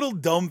 Like little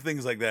dumb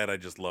things like that I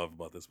just love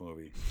about this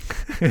movie.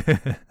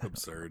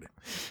 Absurd.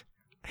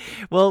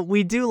 Well,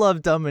 we do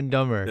love Dumb and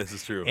Dumber. This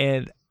is true.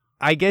 And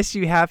I guess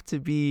you have to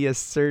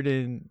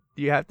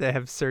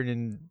have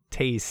certain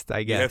taste,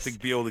 I guess. You have to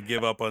be able to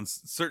give up on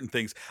certain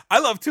things. I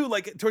love too,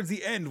 like towards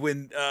the end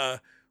when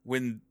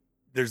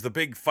there's the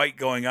big fight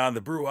going on,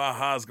 the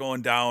brouhaha's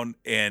going down,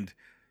 and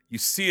you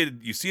see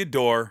a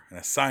door and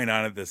a sign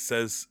on it that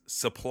says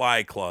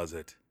supply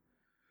closet.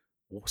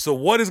 So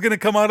what is going to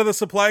come out of the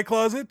supply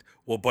closet?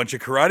 Well, a bunch of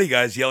karate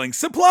guys yelling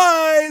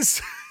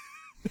supplies.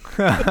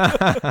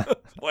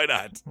 Why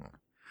not?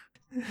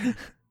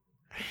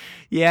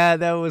 Yeah,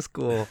 that was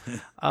cool.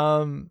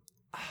 I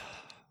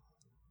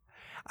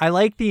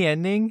like the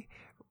ending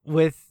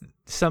with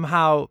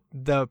somehow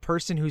the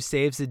person who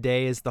saves the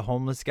day is the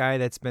homeless guy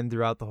that's been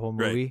throughout the whole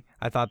movie.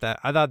 Right.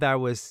 I thought that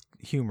was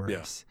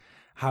humorous. Yeah.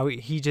 How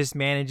he just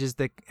manages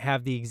to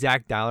have the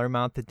exact dollar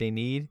amount that they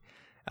need,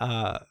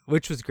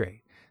 which was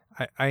great.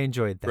 I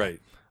enjoyed that. Right.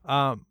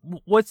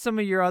 What's some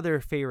of your other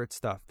favorite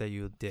stuff that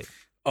you did?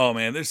 Oh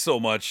man, there's so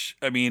much.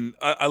 I mean,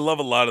 I love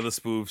a lot of the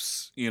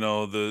spoofs. You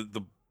know,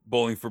 the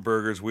Bowling for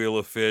Burgers, Wheel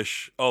of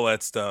Fish, all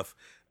that stuff.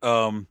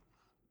 The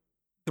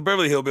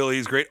Beverly Hillbillies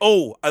is great.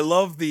 Oh, I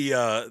love he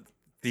has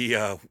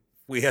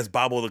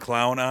Bobo the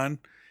Clown on,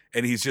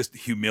 and he's just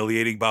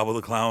humiliating Bobo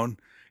the Clown.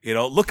 You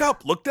know, look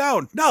up, look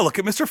down. Now look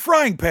at Mr.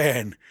 Frying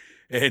Pan,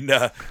 and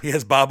he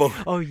has Bobo.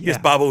 Oh yeah, he has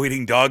Bobo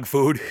eating dog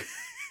food.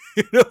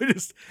 You know,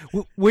 just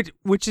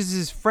which is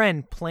his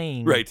friend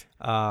playing right.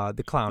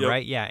 The clown,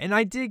 right? Yeah, and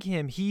I dig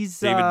him. He's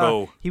David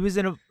Bowie. He was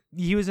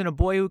in a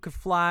Boy Who Could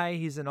Fly.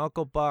 He's an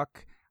Uncle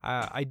Buck.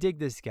 I dig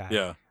this guy.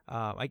 Yeah.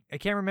 I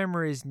can't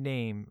remember his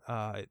name.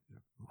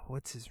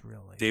 What's his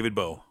real name? David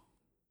Bowie.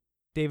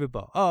 David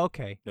Bowie. Oh,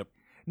 okay. Yep.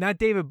 Not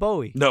David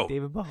Bowie. No.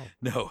 David Bowie.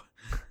 No.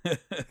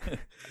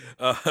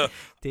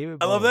 David Bowie.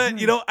 I love that.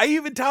 You know, I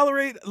even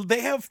tolerate.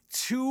 They have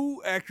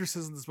two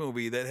actresses in this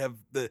movie that have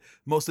the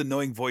most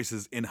annoying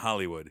voices in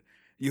Hollywood.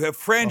 You have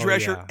Fran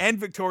Drescher and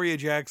Victoria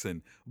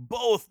Jackson,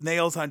 both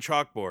nails on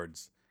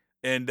chalkboards,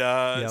 and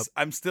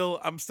I'm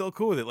still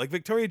cool with it. Like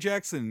Victoria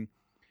Jackson,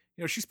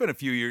 you know, she spent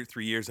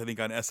 3 years, I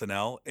think, on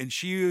SNL, and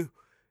she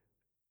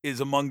is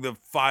among the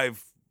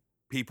 5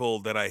 people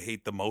that I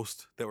hate the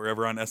most that were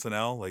ever on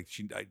SNL. Like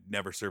I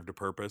never served a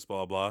purpose,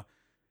 blah, blah.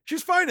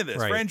 She's fine in this.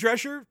 Right. Fran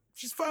Drescher,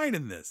 she's fine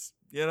in this,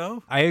 you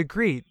know? I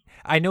agree.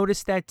 I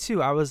noticed that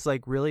too. I was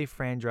like, really,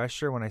 Fran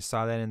Drescher, when I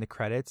saw that in the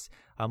credits,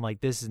 I'm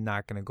like, this is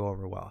not going to go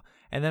over well.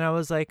 And then I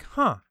was like,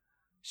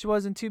 she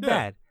wasn't too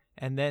bad.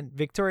 And then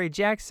Victoria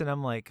Jackson,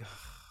 I'm like,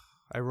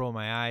 I roll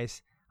my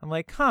eyes. I'm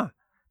like,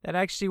 that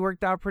actually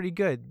worked out pretty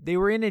good. They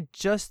were in it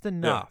just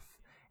enough.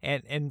 Yeah.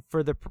 And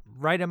for the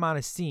right amount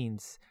of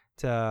scenes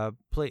to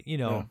play, you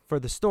know, for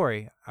the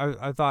story.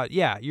 I thought,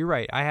 yeah, you're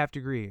right. I have to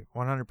agree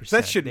 100%.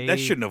 That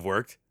shouldn't have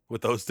worked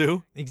with those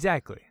two.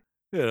 Exactly.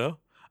 You know,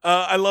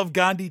 I love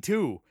Gandhi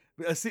too.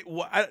 See,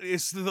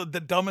 it's the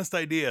dumbest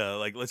idea.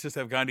 Like, let's just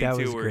have Gandhi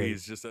too, where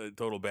he's just a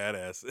total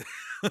badass.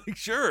 Like,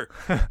 sure,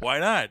 why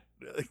not?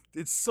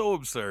 It's so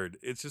absurd.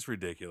 It's just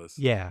ridiculous.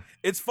 Yeah,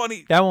 it's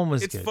funny. That one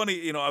was. It's good. funny.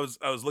 You know,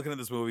 I was looking at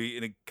this movie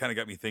and it kind of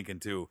got me thinking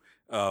too.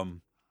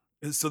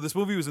 So this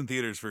movie was in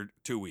theaters for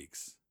 2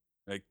 weeks.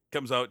 It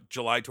comes out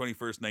July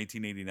 21st,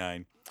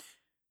 1989.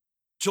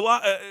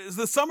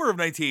 The summer of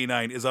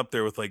 1989 is up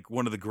there with like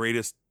one of the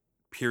greatest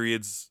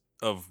periods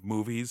of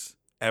movies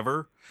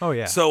ever. Oh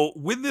yeah. So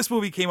when this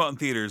movie came out in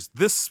theaters,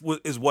 this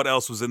is what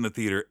else was in the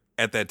theater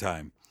at that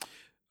time.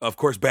 Of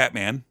course,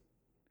 Batman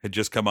had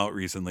just come out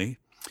recently.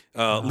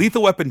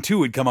 Lethal Weapon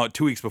 2 had come out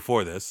 2 weeks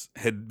before this.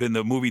 Had been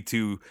the movie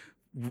to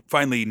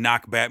finally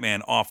knock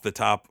Batman off the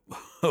top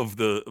of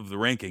the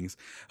rankings.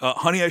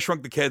 Honey, I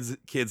Shrunk the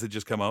Kids had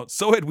just come out.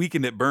 So had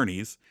Weekend at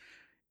Bernie's.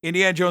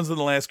 Indiana Jones and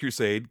the Last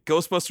Crusade,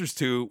 Ghostbusters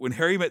 2, When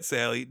Harry Met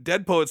Sally,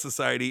 Dead Poets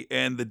Society,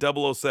 and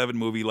the 007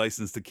 movie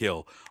License to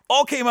Kill.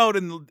 All came out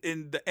in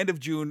the end of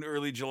June,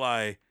 early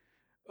July.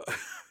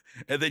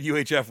 And then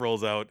UHF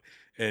rolls out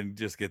and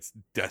just gets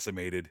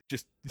decimated.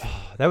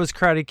 That was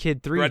Karate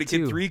Kid 3 Karate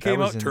Kid 3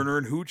 came out. Turner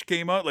and Hooch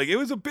came out. Like, it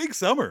was a big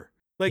summer.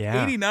 Like,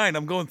 89,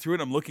 I'm going through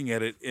it, I'm looking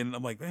at it, and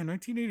I'm like, man,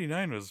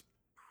 1989 was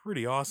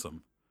pretty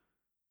awesome.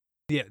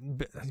 Yeah,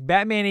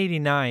 Batman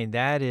 89,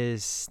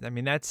 that's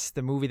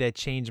the movie that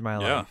changed my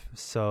life.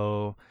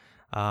 So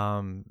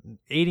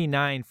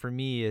 89 for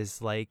me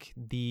is like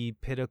the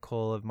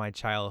pinnacle of my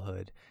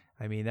childhood.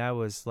 I mean, that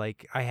was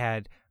like, I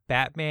had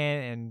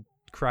Batman and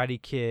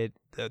Karate Kid,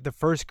 the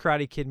first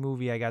Karate Kid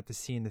movie I got to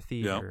see in the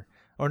theater.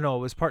 Or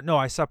no,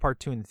 I saw part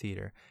 2 in the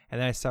theater,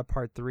 and then I saw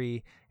part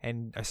 3,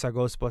 and I saw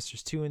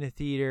Ghostbusters 2 in the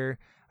theater.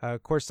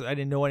 Of course, I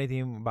didn't know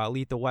anything about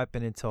Lethal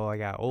Weapon until I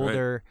got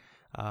older.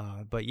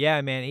 Right. But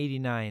yeah, man,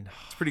 89.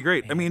 It's pretty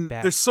great. Man, I mean,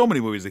 there's so many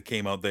movies that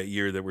came out that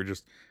year that were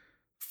just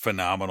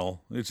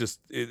phenomenal. It's just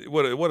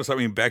what is I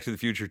mean, Back to the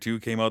Future 2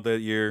 came out that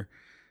year.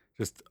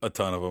 Just a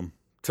ton of them.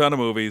 Ton of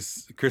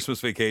movies, Christmas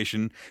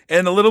Vacation,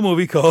 and a little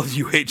movie called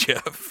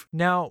UHF.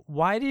 Now,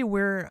 why did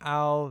Weird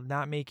Al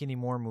not make any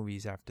more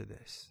movies after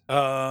this?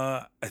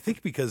 I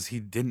think because he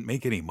didn't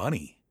make any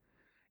money.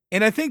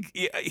 And I think,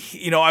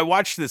 I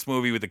watched this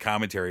movie with the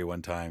commentary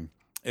one time.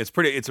 It's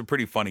a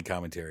pretty funny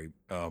commentary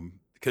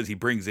because he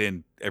brings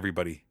in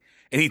everybody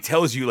and he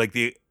tells you like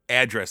the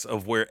address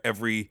of where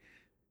every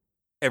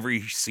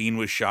scene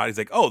was shot. He's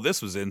like, oh,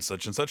 this was in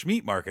such and such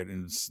meat market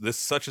and this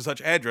such and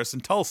such address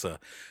in Tulsa.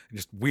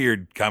 Just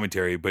weird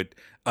commentary, but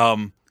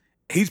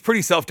he's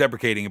pretty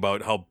self-deprecating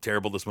about how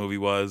terrible this movie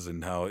was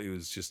and how it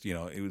was just,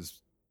 it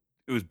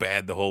was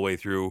bad the whole way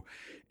through.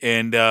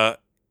 And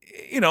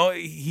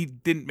he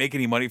didn't make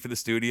any money for the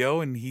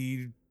studio, and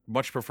he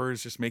much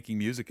prefers just making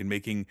music and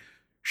making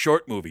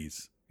short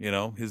movies,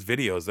 his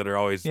videos that are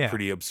always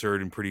pretty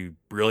absurd and pretty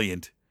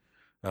brilliant.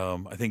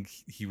 I think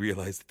he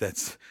realized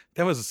that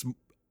was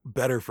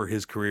better for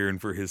his career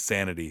and for his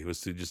sanity, was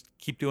to just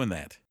keep doing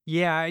that.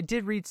 Yeah, I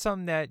did read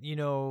something that,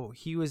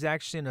 he was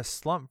actually in a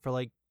slump for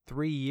like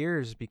 3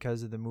 years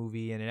because of the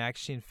movie, and it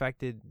actually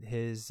infected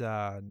his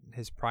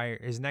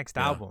next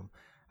album.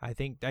 I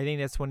think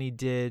that's when he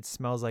did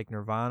Smells Like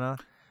Nirvana.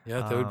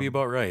 Yeah, that would be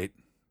about right.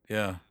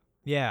 Yeah.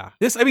 Yeah.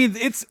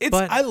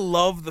 I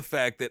love the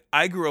fact that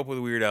I grew up with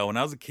Weird Al. When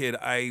I was a kid,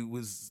 I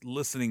was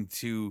listening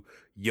to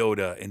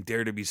Yoda and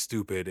Dare to Be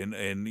Stupid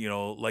and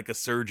Like a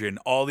Surgeon,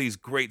 all these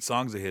great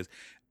songs of his.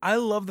 I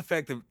love the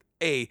fact that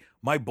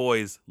my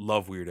boys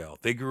love Weird Al.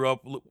 They grew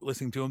up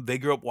listening to him. They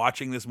grew up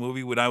watching this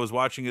movie. When I was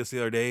watching this the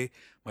other day,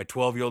 my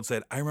 12-year-old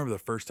said, I remember the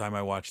first time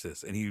I watched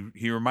this. And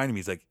he reminded me,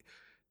 he's like,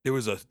 there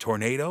was a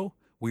tornado.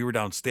 We were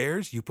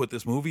downstairs. You put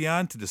this movie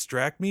on to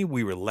distract me.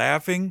 We were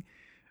laughing.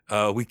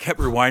 We kept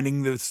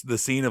rewinding the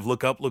scene of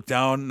look up, look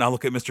down, now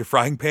look at Mr.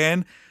 Frying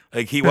Pan.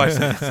 Like he watched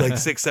it like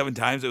 6-7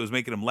 times. It was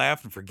making him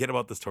laugh and forget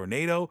about this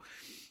tornado.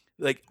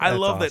 Like I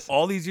love that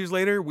all these years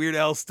later, Weird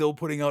Al's still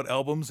putting out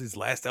albums. His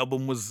last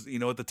album was,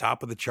 at the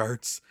top of the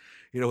charts,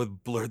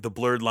 with the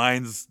Blurred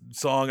Lines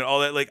song and all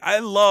that. Like I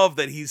love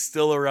that he's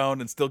still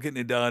around and still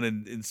getting it done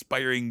and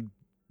inspiring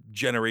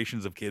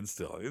generations of kids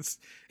still.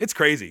 It's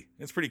crazy.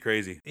 It's pretty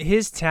crazy.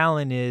 His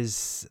talent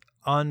is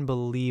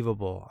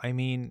unbelievable. I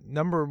mean,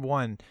 number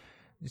one,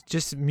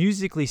 just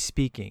musically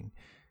speaking,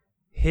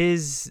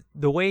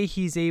 the way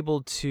he's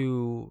able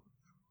to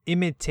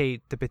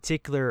imitate the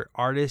particular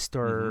artist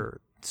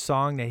or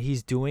song that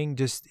he's doing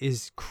just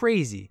is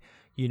crazy.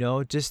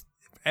 Just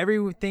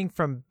everything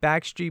from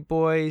Backstreet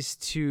Boys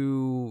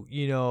to,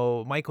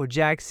 Michael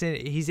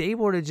Jackson, he's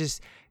able to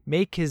just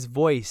make his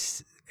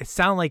voice it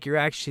sound like you're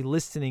actually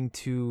listening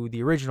to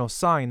the original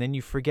song, and then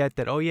you forget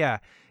that, oh yeah,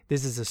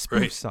 this is a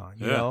spoof song,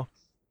 you know?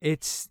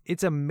 It's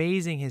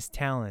amazing, his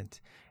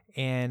talent.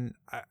 And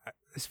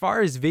as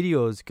far as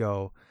videos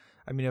go,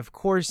 I mean, of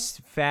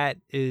course, Fat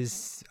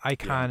is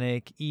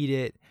iconic, Eat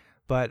It,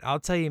 but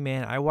I'll tell you,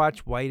 man, I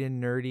watch White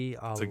and Nerdy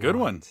a lot. It's a good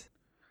one.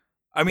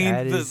 I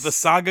mean, the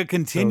saga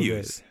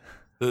continues.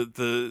 So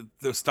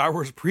the Star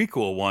Wars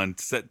prequel one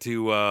set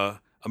to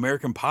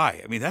American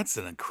Pie. I mean, that's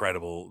an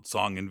incredible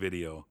song and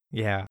video.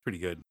 Yeah. Pretty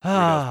good.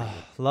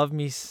 Love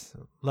me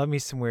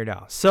some Weird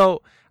Al.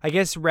 So I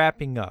guess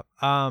wrapping up,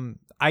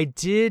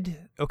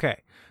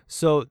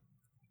 so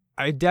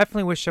I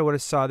definitely wish I would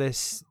have saw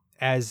this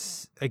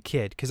as a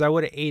kid, because I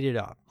would have ate it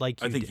up.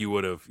 Like I think you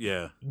would have,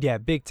 yeah. Yeah,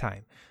 big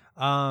time.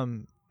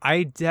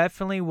 I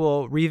definitely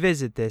will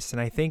revisit this,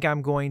 and I think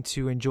I'm going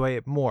to enjoy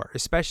it more,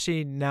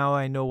 especially now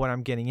I know what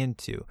I'm getting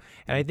into.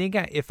 And I think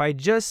if I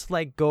just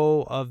let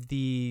go of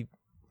the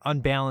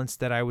unbalance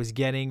that I was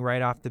getting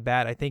right off the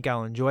bat, I think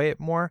I'll enjoy it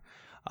more.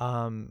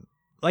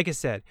 Like I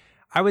said,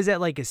 I was at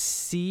like a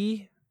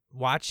C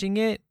watching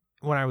it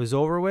when I was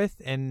over with,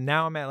 and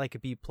now I'm at like a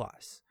B+.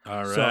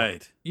 All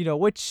right. So,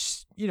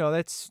 which,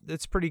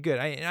 that's pretty good.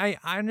 I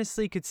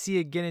honestly could see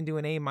it get into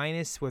an A-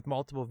 with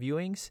multiple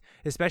viewings,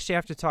 especially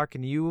after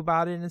talking to you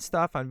about it and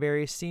stuff on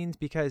various scenes,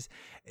 because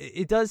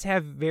it does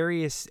have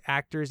various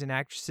actors and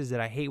actresses that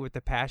I hate with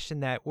the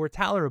passion that were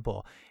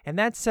tolerable. And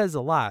that says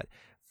a lot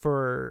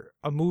for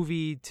a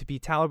movie to be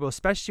tolerable,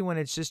 especially when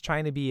it's just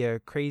trying to be a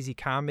crazy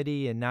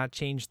comedy and not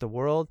change the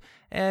world.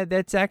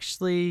 That's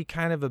actually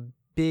kind of a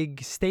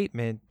big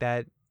statement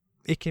that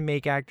it can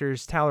make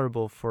actors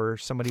tolerable for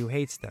somebody who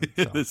hates them.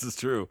 So. This is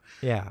true.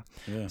 Yeah.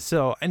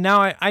 So, and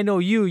now I know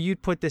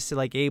you'd put this to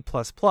like A++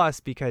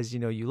 because,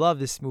 you love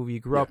this movie, you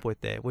grew up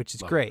with it, which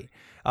is great.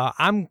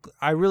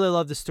 I really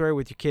love the story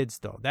with your kids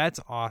though. That's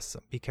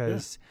awesome,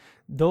 because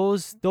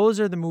those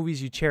are the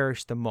movies you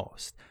cherish the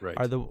most. Right.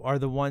 Are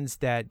the ones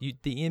that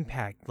the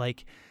impact,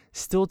 like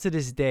still to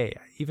this day,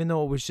 even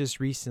though it was just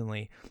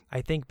recently,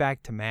 I think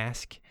back to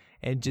Mask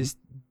and just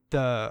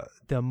the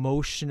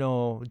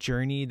emotional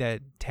journey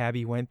that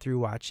Tabby went through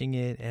watching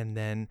it, and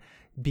then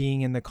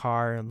being in the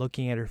car and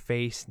looking at her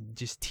face and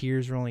just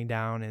tears rolling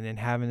down, and then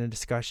having a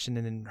discussion,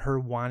 and then her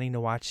wanting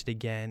to watch it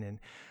again,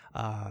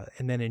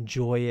 and then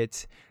enjoy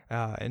it,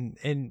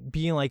 and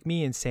being like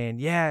me and saying,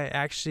 yeah,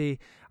 actually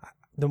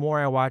the more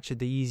I watch it,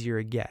 the easier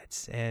it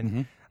gets.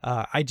 And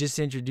I just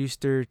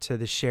introduced her to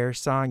the Cher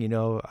song,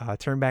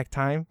 Turn Back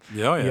Time.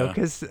 Yeah.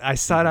 Because I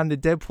saw it on the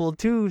Deadpool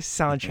 2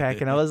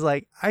 soundtrack, and I was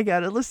like, I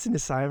got to listen to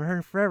this song. I haven't heard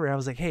it forever. And I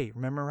was like, hey,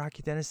 remember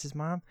Rocky Dennis's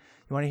mom?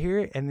 You want to hear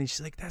it? And then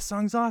she's like, that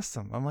song's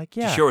awesome. I'm like,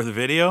 yeah. Did you show her the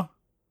video?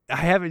 I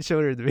haven't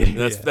showed her the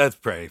video. That's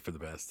probably for the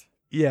best.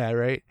 Yeah,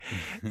 right.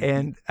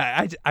 And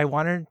I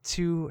want her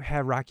to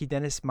have Rocky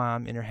Dennis'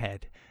 mom in her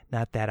head,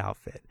 not that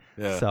outfit.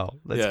 Yeah. So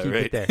let's keep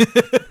it there.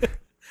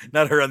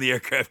 Not her on the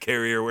aircraft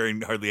carrier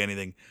wearing hardly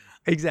anything.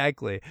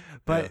 Exactly.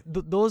 But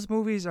those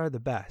movies are the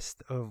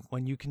best of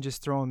when you can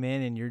just throw them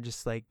in and you're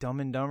just like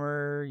Dumb and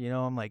Dumber.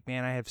 I'm like,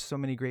 man, I have so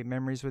many great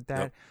memories with that.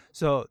 Yep.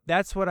 So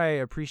that's what I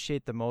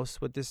appreciate the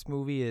most with this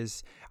movie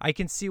is I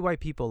can see why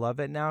people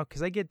love it now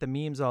because I get the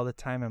memes all the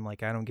time. I'm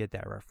like, I don't get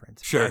that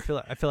reference. Sure. I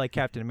feel like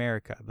Captain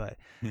America, but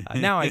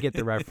now I get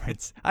the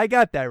reference. I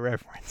got that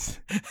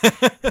reference.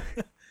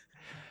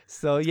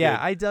 So yeah,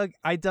 I dug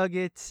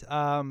it.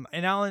 And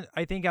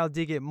I think I'll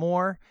dig it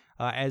more.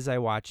 As I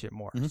watch it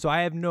more. So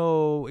I have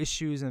no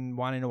issues in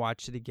wanting to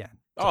watch it again.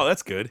 So,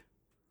 that's good.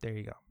 There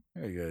you go.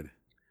 Very good.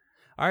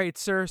 All right,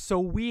 sir. So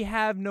we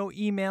have no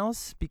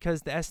emails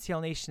because the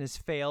STL Nation has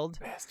failed.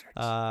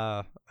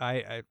 Bastards.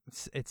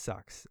 It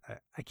sucks.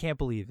 I can't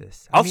believe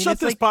this. I'll shut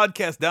this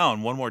podcast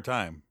down one more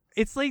time.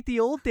 It's like the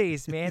old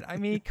days, man. I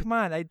mean, come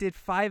on. I did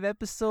 5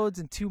 episodes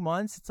in 2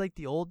 months. It's like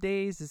the old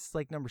days. It's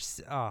like number.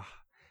 I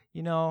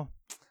don't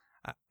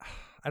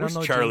Where's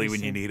know Charlie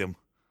Jameson. when you need him.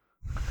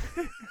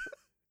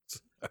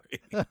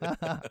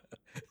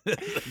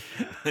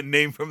 A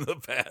name from the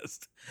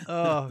past.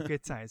 Oh,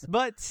 good times.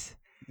 But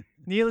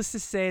needless to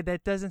say,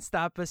 that doesn't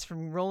stop us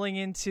from rolling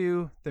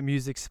into the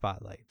music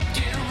spotlight.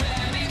 Get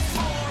ready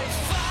for a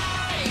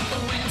fight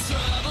when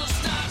trouble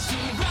starts to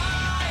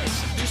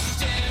rise. You're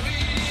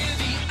staring in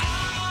the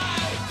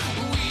eye.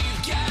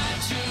 We've got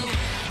to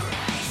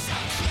embrace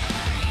our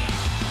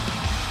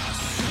chaos.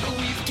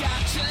 We've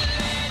got to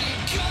let it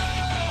go.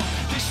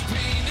 This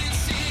pain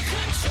that's in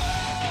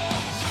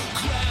control.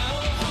 Grab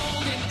a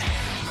hold and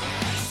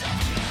embrace our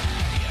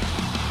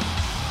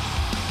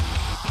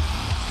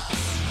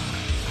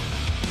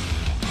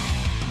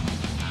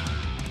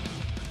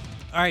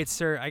All right,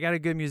 sir. I got a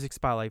good music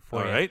spotlight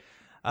for you.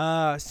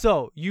 All right.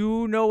 So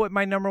you know what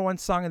my number 1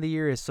 song of the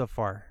year is so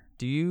far?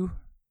 Do you?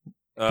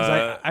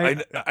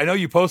 I know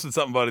you posted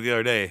something about it the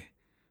other day.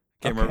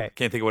 Can't remember.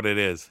 Can't think of what it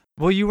is.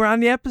 Well, you were on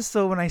the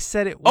episode when I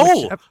said it.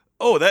 Last episode.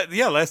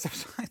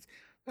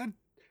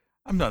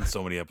 I'm done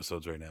so many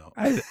episodes right now.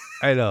 I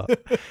know.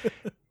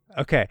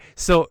 Okay,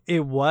 so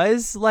it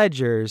was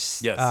Ledger's.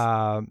 Yes.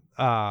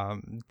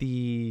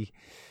 The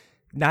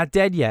Not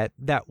Dead Yet.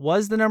 That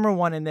was the number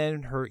 1, and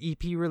then her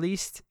EP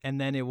released,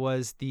 and then it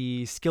was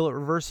the Skillet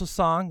Reversal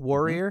song,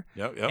 Warrior.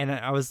 Yep. And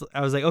I was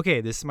like,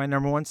 okay, this is my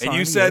number 1 song. And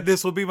you said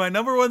this will be my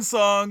number 1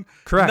 song.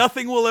 Correct.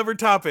 Nothing will ever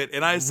top it.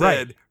 And I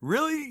said,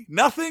 really?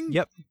 Nothing?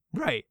 Yep.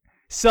 Right.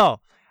 So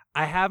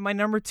I have my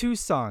number 2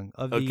 song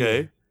of the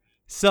year.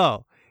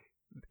 So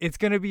it's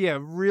going to be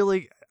I'm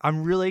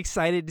really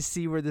excited to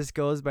see where this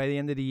goes by the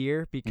end of the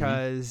year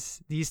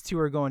because these two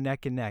are going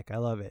neck and neck. I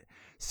love it.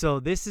 So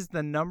this is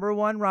the number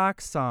 1 rock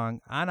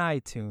song on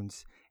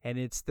iTunes, and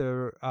it's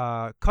the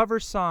cover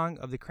song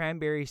of the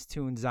Cranberries'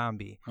 tune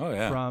 "Zombie." Oh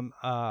yeah. From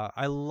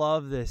I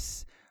love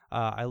this.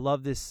 I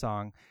love this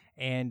song,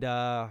 and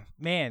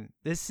man,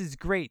 this is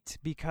great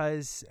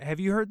because have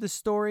you heard the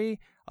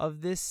story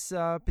of this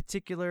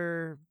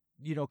particular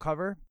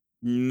cover?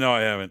 No,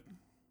 I haven't.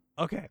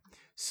 Okay,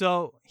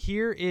 so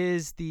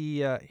here's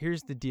the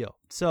deal.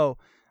 So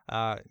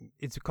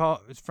it's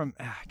from.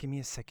 Give me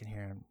a second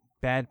here.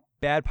 Bad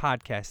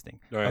podcasting.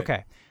 All right.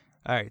 Okay.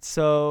 All right.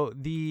 So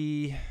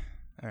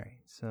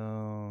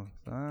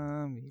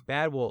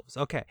Bad Wolves.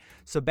 Okay.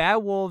 So Bad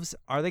Wolves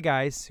are the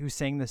guys who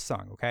sang this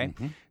song. Okay.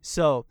 Mm-hmm.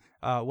 So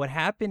what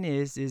happened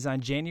is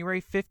on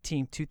January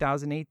 15th,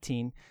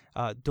 2018,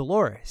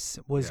 Dolores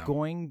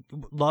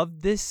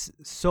loved this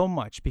so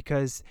much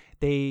because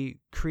they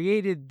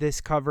created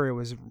this cover. It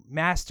was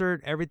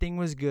mastered. Everything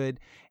was good.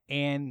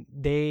 And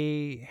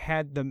they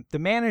had the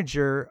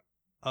manager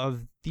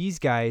of these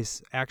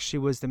guys actually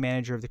was the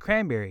manager of the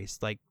Cranberries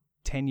like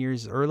 10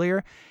 years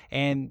earlier.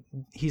 And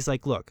he's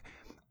like, look,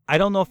 I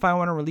don't know if I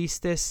want to release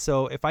this.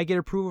 So if I get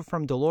approval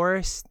from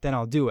Dolores, then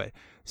I'll do it.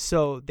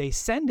 So they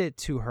send it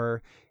to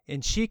her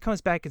and she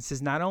comes back and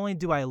says, not only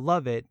do I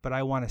love it, but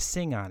I want to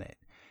sing on it.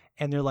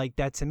 And they're like,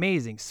 that's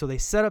amazing. So they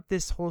set up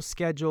this whole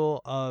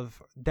schedule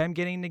of them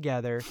getting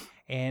together.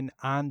 And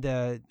on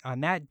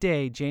that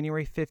day,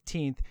 January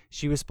 15th,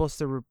 she was supposed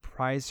to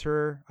reprise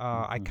her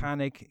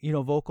iconic,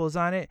 vocals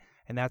on it.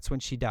 And that's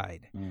when she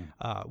died.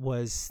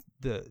 That's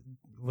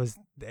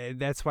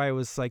why it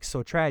was like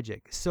so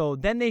tragic. So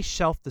then they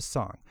shelved the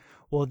song.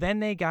 Well, then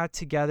they got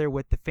together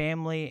with the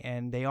family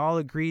and they all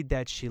agreed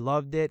that she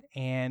loved it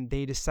and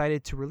they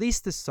decided to release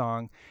the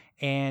song.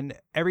 And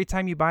every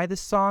time you buy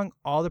this song,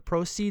 all the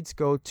proceeds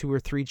go to her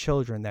 3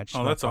 children that she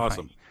left that's behind.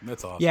 awesome.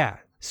 That's awesome. Yeah.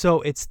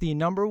 So it's the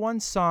number 1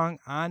 song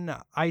on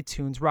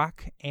iTunes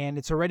Rock, and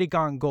it's already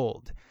gone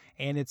gold.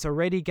 And it's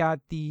already got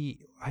the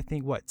I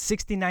think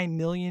 69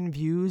 million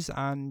views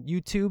on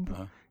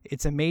YouTube.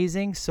 It's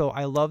amazing. So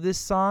I love this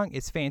song.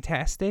 It's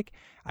fantastic.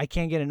 I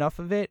can't get enough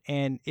of it,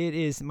 and it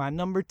is my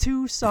number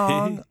 2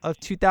 song of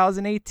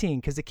 2018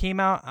 because it came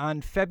out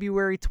on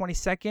February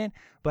 22nd.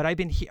 But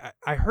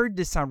I heard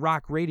this on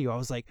rock radio. I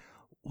was like,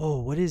 whoa,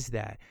 what is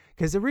that?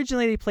 Because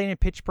originally they played in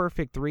Pitch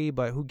Perfect 3,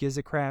 but who gives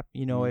a crap?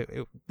 You know,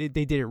 they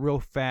did it real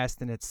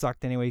fast, and it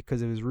sucked anyway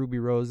because it was Ruby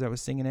Rose that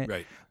was singing it.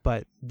 Right.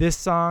 But this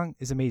song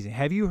is amazing.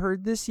 Have you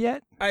heard this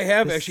yet? I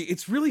have, actually.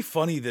 It's really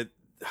funny that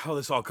how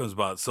this all comes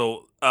about.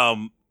 So,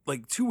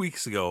 like 2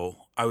 weeks ago,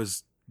 I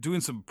was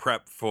doing some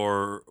prep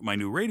for my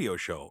new radio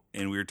show,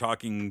 and we were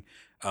talking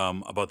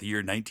about the year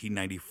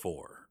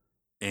 1994.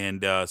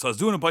 And so I was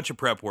doing a bunch of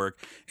prep work,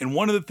 and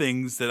one of the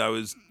things that I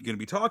was going to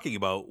be talking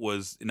about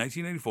was in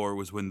 1994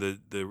 was when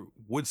the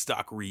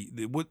Woodstock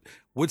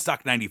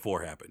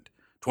 94 happened,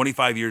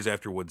 25 years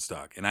after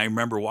Woodstock. And I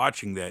remember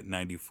watching that in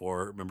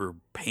 94. I remember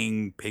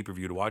paying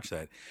pay-per-view to watch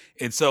that.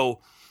 And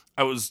so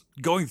I was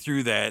going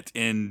through that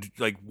and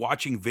like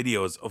watching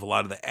videos of a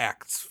lot of the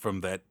acts from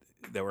that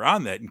were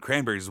on that, and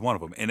Cranberries is one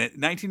of them. And at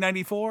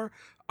 1994,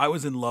 I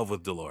was in love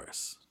with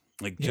Dolores.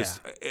 Like just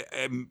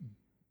I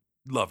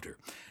loved her.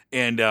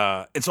 And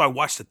so I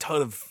watched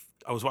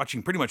I was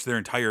watching pretty much their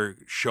entire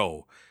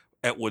show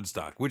at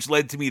Woodstock, which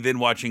led to me then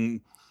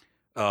watching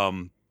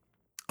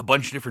a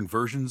bunch of different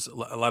versions, a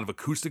lot of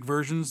acoustic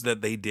versions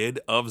that they did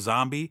of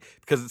Zombie,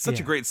 because it's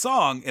such a great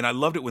song, and I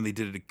loved it when they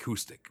did it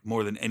acoustic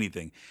more than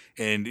anything,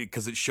 and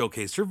because it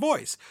showcased her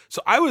voice.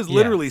 So I was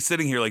literally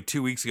sitting here like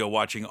 2 weeks ago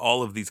watching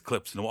all of these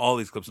clips and all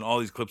these clips and all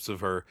these clips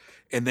of her,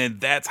 and then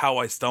that's how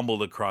I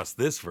stumbled across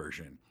this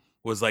version.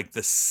 Was like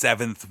the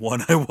 7th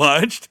one I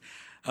watched.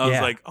 I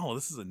was like, oh,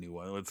 this is a new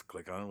one. Let's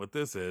click on what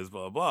this is,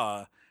 blah,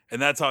 blah. And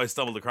that's how I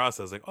stumbled across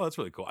it. I was like, oh, that's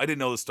really cool. I didn't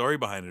know the story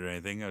behind it or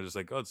anything. I was just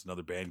like, oh, it's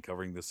another band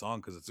covering this song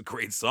because it's a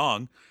great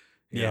song.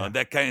 You know, and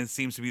that kind of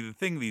seems to be the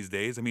thing these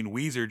days. I mean,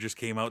 Weezer just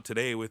came out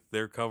today with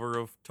their cover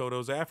of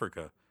Toto's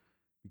Africa.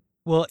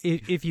 Well,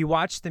 if you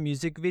watch the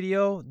music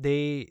video,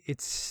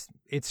 it's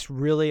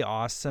really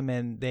awesome,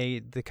 and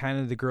the kind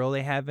of the girl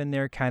they have in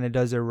there kind of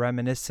does a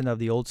reminiscent of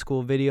the old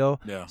school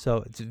video. Yeah. So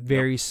it's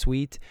very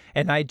sweet.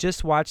 And I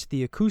just watched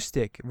the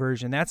acoustic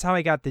version. That's how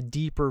I got the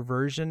deeper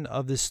version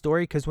of the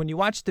story, because when you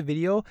watch the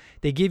video,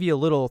 they give you a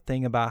little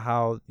thing about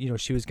how, you know,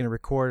 she was going to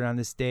record it on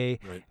this day.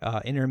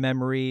 Right. In her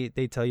memory,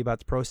 they tell you about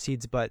the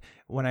proceeds. But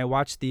when I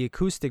watched the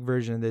acoustic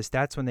version of this,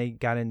 that's when they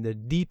got in the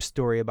deep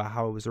story about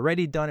how it was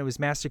already done. It was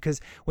mastered,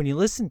 because when you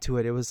listen to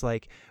it, it was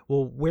like,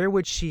 well, where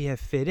would she have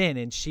fit in?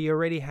 And she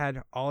already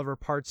had all of her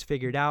parts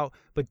figured out,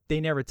 but they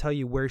never tell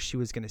you where she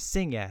was going to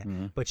sing at.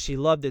 But she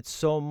loved it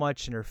so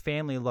much, and her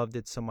family loved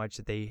it so much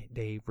that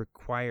they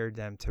required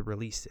them to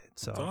release it.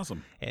 So that's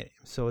awesome. And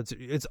so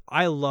it's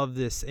I love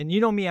this, and you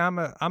know me, I'm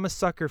a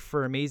sucker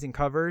for amazing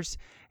covers,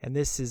 and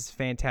this is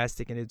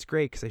fantastic, and it's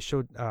great because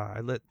I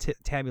let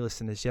Tabby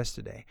listen to this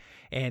yesterday,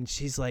 and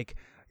she's like,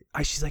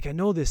 I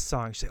know this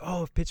song. She's like,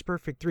 oh, Pitch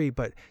Perfect 3,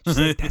 but she's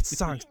like, that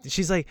song.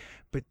 She's like,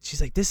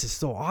 this is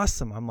so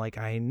awesome. I'm like,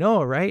 I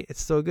know, right?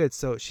 It's so good.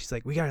 So she's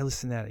like, we got to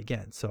listen to that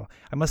again. So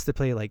I must have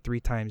played it like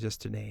 3 times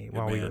yesterday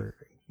while we were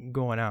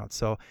going out.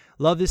 So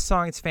love this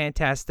song. It's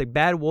fantastic.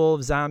 Bad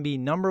Wolves, Zombie,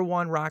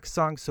 #1 rock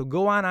song. So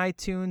go on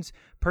iTunes,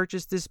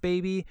 purchase this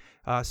baby,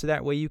 so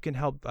that way you can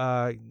help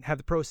have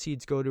the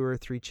proceeds go to her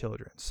 3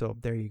 children. So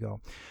there you go.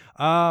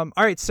 All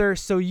right, sir.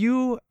 So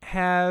you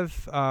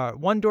have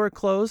one door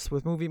closed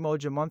with Movie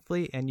Mojo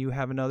Monthly, and you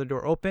have another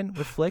door open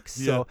with Flicks.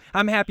 So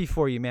I'm happy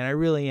for you, man. I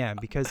really am,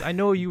 because I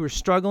know you were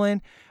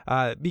struggling,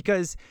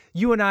 because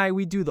you and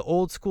we do the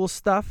old school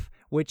stuff,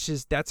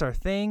 that's our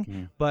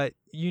thing. But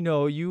you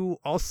know, you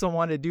also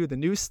want to do the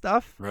new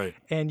stuff, right?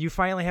 And you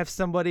finally have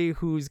somebody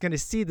who's going to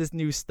see this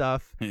new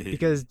stuff,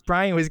 because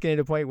Brian was getting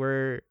to the point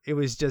where it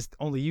was just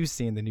only you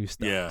seeing the new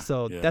stuff.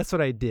 So that's what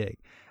I dig,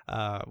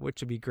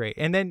 which would be great.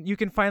 And then you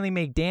can finally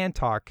make Dan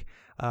talk.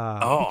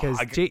 Because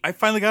I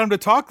finally got him to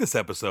talk this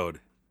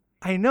episode.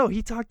 I know,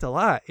 he talked a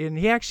lot, and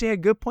he actually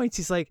had good points.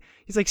 He's like,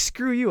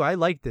 screw you, I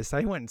like this.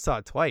 I went and saw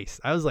it twice.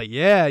 I was like,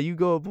 yeah, you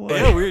go, boy.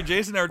 Yeah,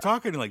 Jason and I were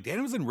talking, and like,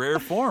 Dan was in rare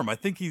form. I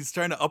think he's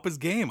trying to up his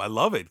game. I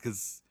love it,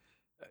 because,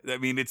 I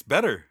mean, it's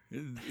better.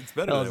 It's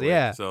better that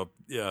way. So,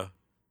 yeah.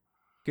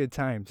 Good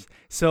times.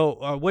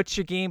 So, what's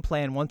your game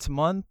plan? Once a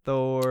month,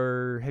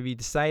 or have you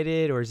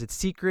decided, or is it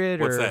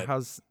secret? What's or that?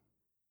 How's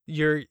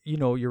your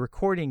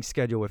recording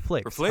schedule with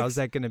Flicks? For Flicks? How's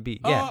that going to be?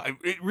 Yeah.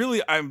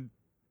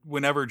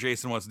 Whenever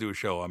Jason wants to do a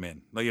show, I'm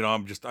in. Like, you know,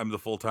 I'm the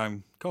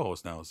full-time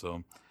co-host now.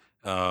 So,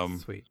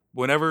 sweet.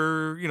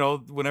 Whenever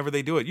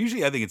they do it,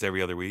 usually I think it's every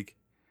other week,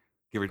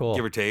 give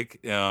or take.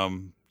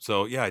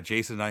 So yeah,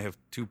 Jason and I have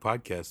 2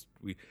 podcasts.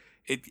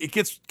 It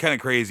gets kind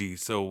of crazy.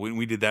 So when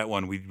we did that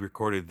one, we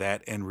recorded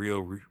that and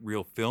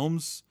real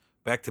films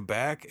back to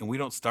back, and we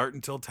don't start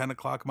until 10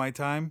 o'clock my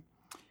time.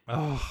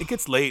 Oh. It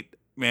gets late,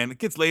 man. It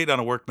gets late on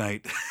a work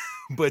night,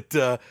 but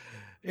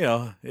you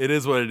know, it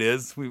is what it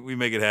is. We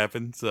make it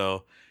happen.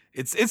 So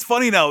it's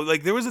funny now.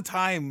 Like, there was a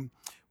time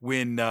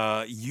when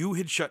you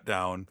had shut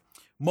down.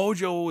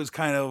 Mojo was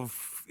kind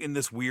of in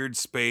this weird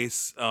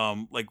space.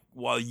 Like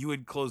while you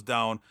had closed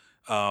down,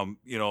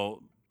 you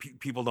know,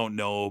 people don't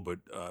know, but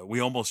we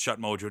almost shut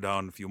Mojo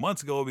down a few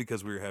months ago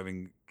because we were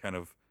having kind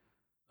of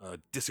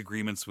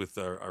disagreements with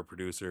our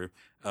producer.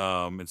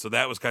 And so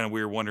that was kind of,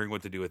 we were wondering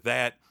what to do with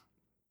that.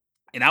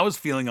 And I was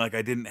feeling like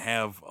I didn't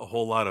have a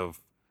whole lot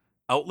of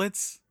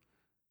outlets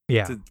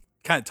to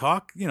kind of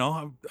talk. You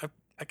know,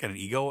 I got an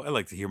ego. I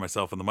like to hear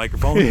myself on the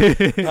microphone.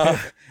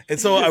 And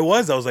so I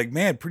was like,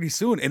 man, pretty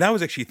soon. And I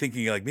was actually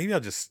thinking like, maybe I'll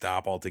just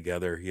stop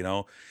altogether, you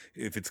know,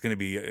 if it's going to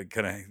be a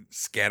kind of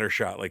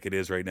scattershot like it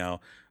is right now.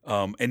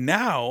 And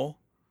now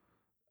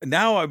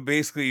I'm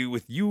basically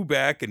with you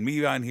back and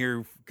me on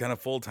here kind of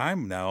full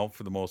time now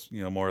for the most,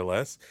 you know, more or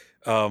less.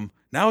 Now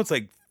it's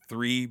like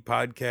 3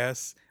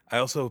 podcasts. I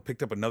also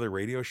picked up another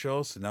radio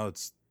show. So now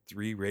it's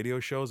 3 radio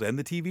shows and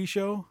the TV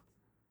show.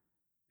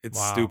 It's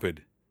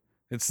stupid.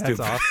 It's stupid.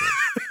 That's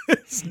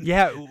awesome.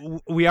 Yeah,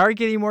 we are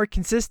getting more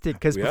consistent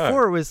because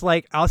before it was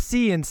like, I'll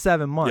see you in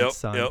 7 months,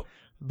 son. Yep.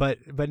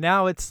 But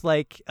now it's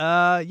like,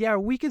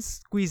 we could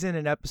squeeze in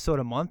an episode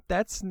a month.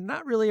 That's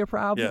not really a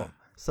problem. Yeah.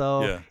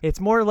 So it's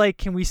more like,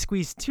 can we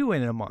squeeze 2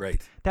 in a month?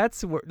 Right.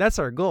 That's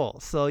our goal.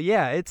 So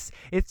yeah,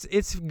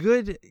 it's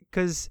good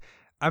because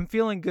I'm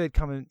feeling good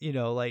coming. You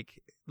know, like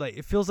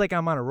it feels like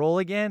I'm on a roll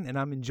again, and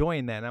I'm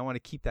enjoying that. And I want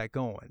to keep that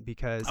going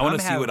because I want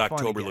to see what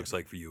October looks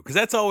like for you, because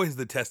that's always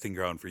the testing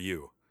ground for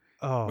you.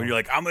 Oh, when you're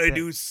like, I'm gonna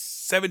do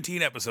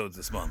 17 episodes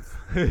this month,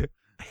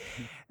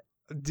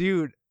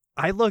 dude.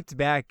 I looked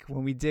back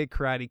when we did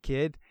Karate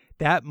Kid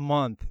that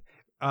month.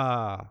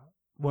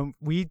 When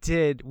we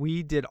did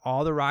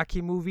all the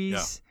Rocky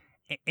movies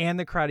and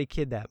the Karate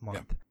Kid that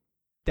month. Yeah.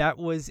 That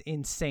was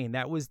insane.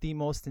 That was the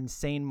most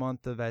insane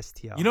month of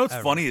STL. You know what's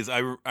ever. funny is I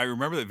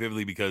remember that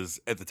vividly because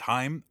at the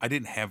time I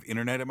didn't have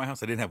internet at my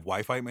house. I didn't have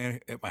Wi-Fi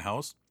at my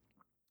house.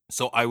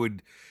 So I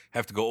would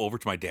have to go over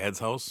to my dad's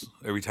house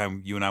every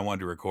time you and I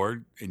wanted to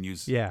record and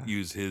use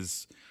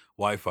his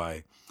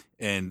Wi-Fi.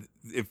 And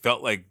it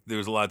felt like there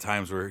was a lot of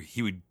times where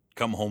he would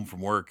come home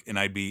from work and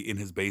I'd be in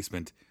his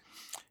basement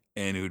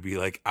and it would be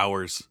like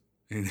hours.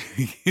 And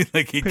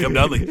like he'd come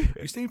down like,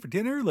 are you staying for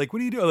dinner? Like,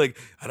 what are you doing? Like,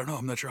 I don't know.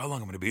 I'm not sure how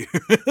long I'm going to be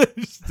here.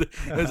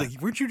 I was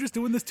like, weren't you just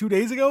doing this 2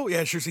 days ago?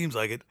 Yeah, it sure seems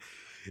like it.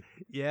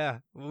 Yeah.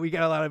 We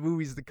got a lot of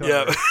movies to cover.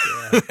 Yeah.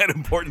 Had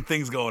important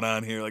things going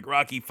on here, like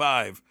Rocky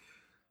 5.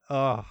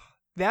 Oh,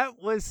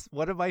 that was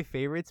one of my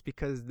favorites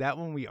because that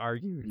one we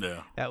argued.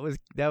 Yeah. That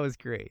was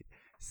great.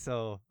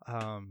 So,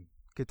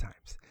 good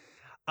times.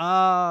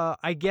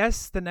 I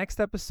guess the next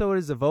episode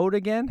is a vote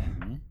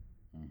again.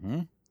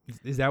 Mm-hmm.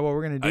 Is that what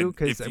we're gonna do?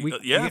 Because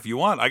if you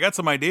want, I got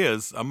some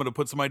ideas. I'm gonna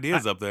put some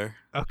ideas up there.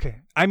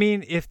 Okay. I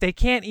mean, if they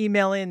can't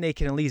email in, they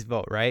can at least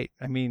vote, right?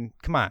 I mean,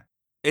 come on.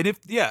 And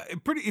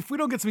if we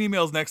don't get some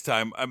emails next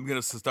time, I'm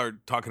gonna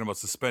start talking about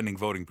suspending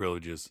voting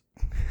privileges.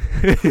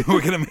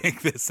 We're gonna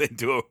make this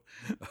into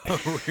a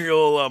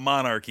real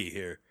monarchy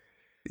here.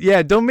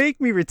 Yeah, don't make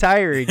me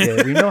retire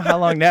again. We know how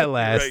long that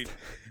lasts. Right.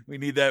 We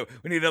need that.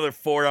 We need another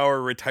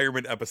 4-hour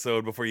retirement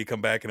episode before you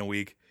come back in a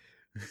week.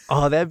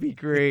 Oh, that'd be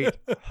great.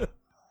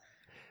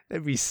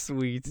 That'd be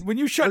sweet. When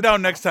you shut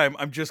down next time,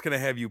 I'm just going to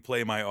have you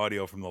play my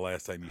audio from the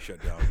last time you shut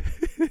down.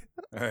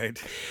 All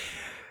right.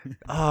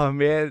 Oh,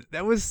 man.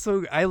 That was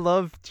so... I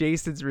love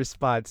Jason's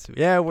response.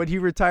 Yeah, when he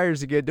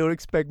retires again, don't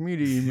expect me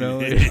to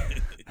email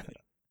it.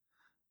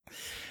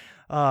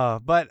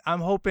 But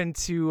I'm hoping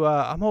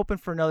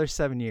for another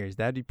 7 years.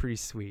 That'd be pretty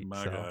sweet.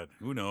 My God.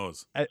 Who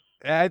knows?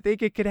 I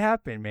think it could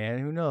happen, man.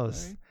 Who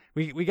knows?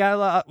 Right. We got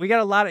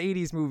a lot of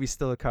 80s movies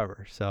still to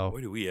cover. So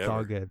boy, do we it's ever.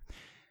 all good.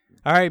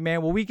 All right,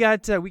 man. Well, we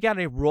got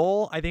a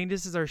roll. I think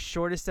this is our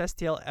shortest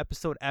STL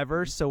episode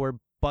ever, so we're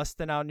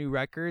busting out new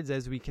records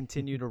as we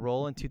continue to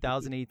roll in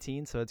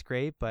 2018, so it's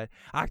great. But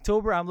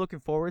October, I'm looking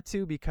forward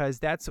to because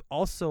that's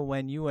also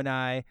when you and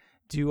I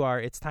do our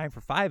It's Time for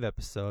 5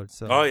 episodes.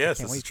 So oh, yes,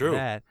 I can't this wait is true. for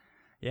that.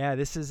 Yeah,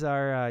 this is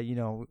our,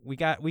 we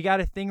got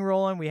a thing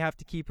rolling. We have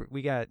to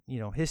we got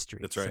history.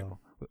 That's right. So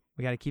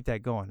we got to keep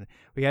that going.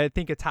 We got to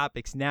think of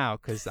topics now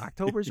because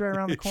October's right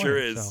around the corner. Sure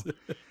is. So.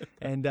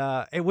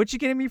 And what you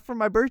getting me for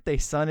my birthday,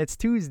 son? It's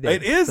Tuesday.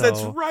 It is. So.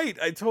 That's right.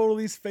 I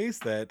totally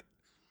spaced that.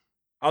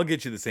 I'll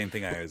get you the same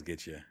thing I always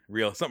get you.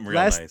 Something real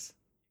nice.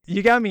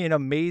 You got me an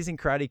amazing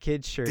Karate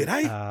Kid shirt. Did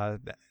I?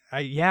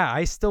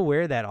 I still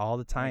wear that all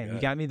the time. You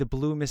got me the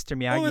blue Mr.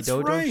 Miyagi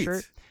Dojo right.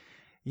 shirt.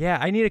 Yeah,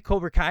 I need a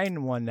Cobra Kai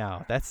one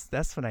now. That's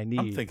what I need.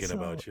 I'm thinking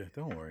about you.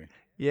 Don't worry.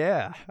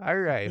 Yeah. All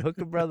right. Hook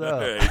a brother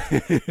up.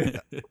 Right.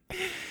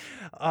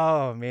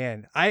 Oh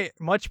man.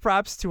 Much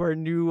props to our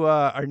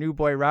new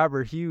boy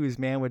Robert Hughes,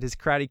 man, with his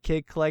Karate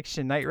Kid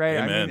collection, Knight Rider.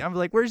 Hey, I mean, I'm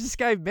like, where's this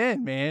guy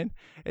been, man?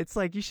 It's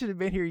like you should have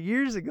been here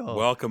years ago.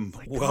 Welcome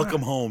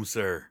home,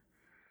 sir.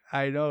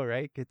 I know,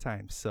 right? Good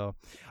times. So,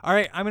 all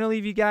right, I'm going to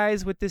leave you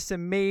guys with this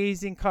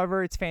amazing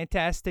cover. It's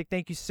fantastic.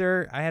 Thank you,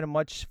 sir. I had a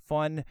much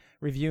fun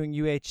reviewing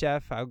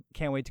UHF. I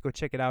can't wait to go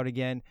check it out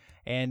again.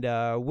 And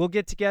we'll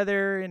get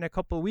together in a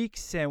couple of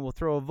weeks, and we'll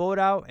throw a vote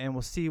out, and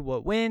we'll see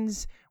what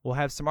wins. We'll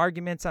have some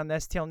arguments on the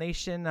STL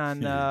Nation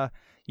on,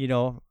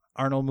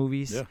 Arnold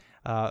movies. Yeah.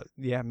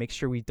 yeah, make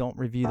sure we don't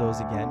review those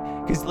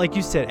again. Because like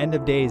you said, End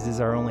of Days is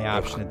our only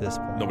option at this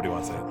point. Nobody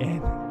wants that.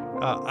 And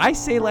I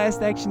say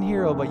Last Action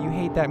Hero, but you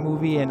hate that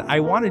movie. And I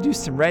want to do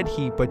some Red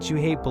Heat, but you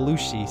hate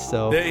Belushi.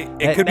 So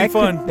it could be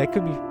fun. It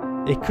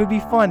could be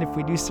fun if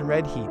we do some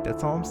Red Heat.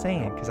 That's all I'm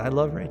saying, because I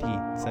love Red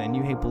Heat. So, and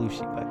you hate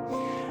Belushi. But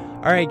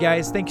all right,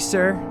 guys, thank you,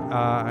 sir.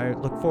 I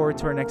look forward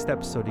to our next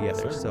episode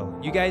together. Yes, so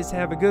you guys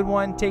have a good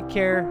one. Take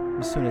care.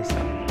 Masunas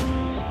out.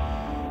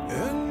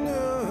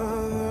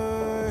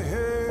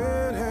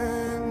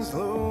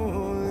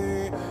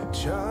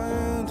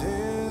 Child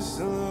is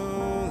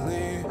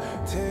slowly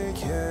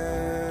taken,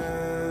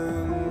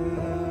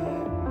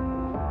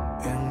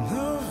 and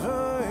the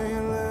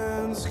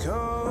violence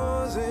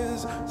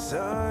causes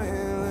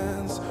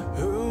silence.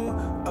 Who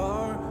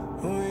are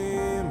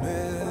we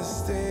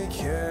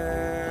mistaken?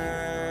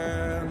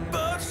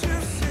 But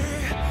you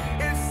see,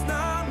 it's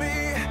not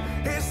me,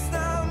 it's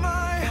not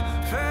my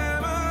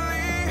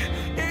family.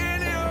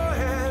 In your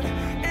head,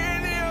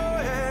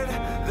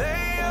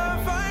 they are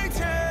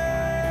fighting.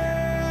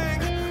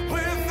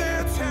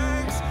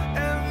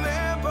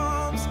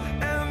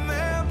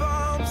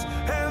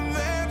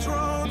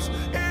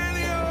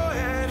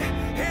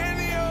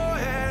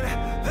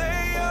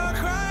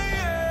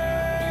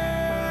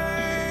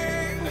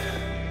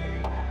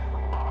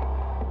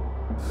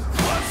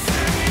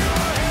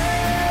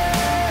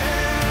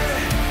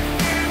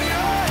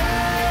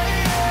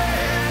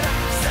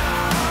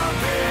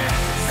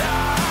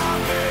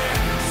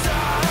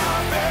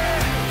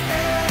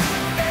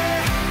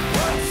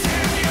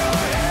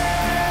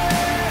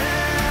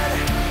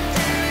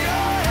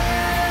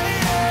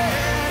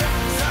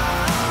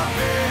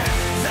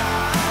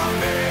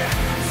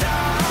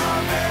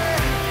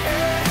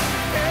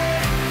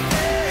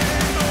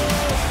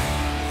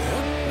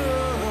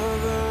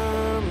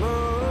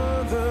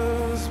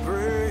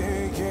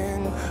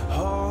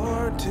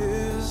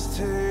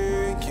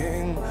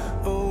 Taking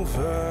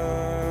over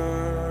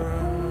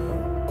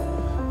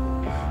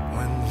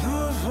when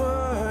the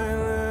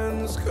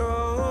violence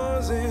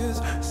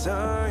causes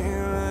silence.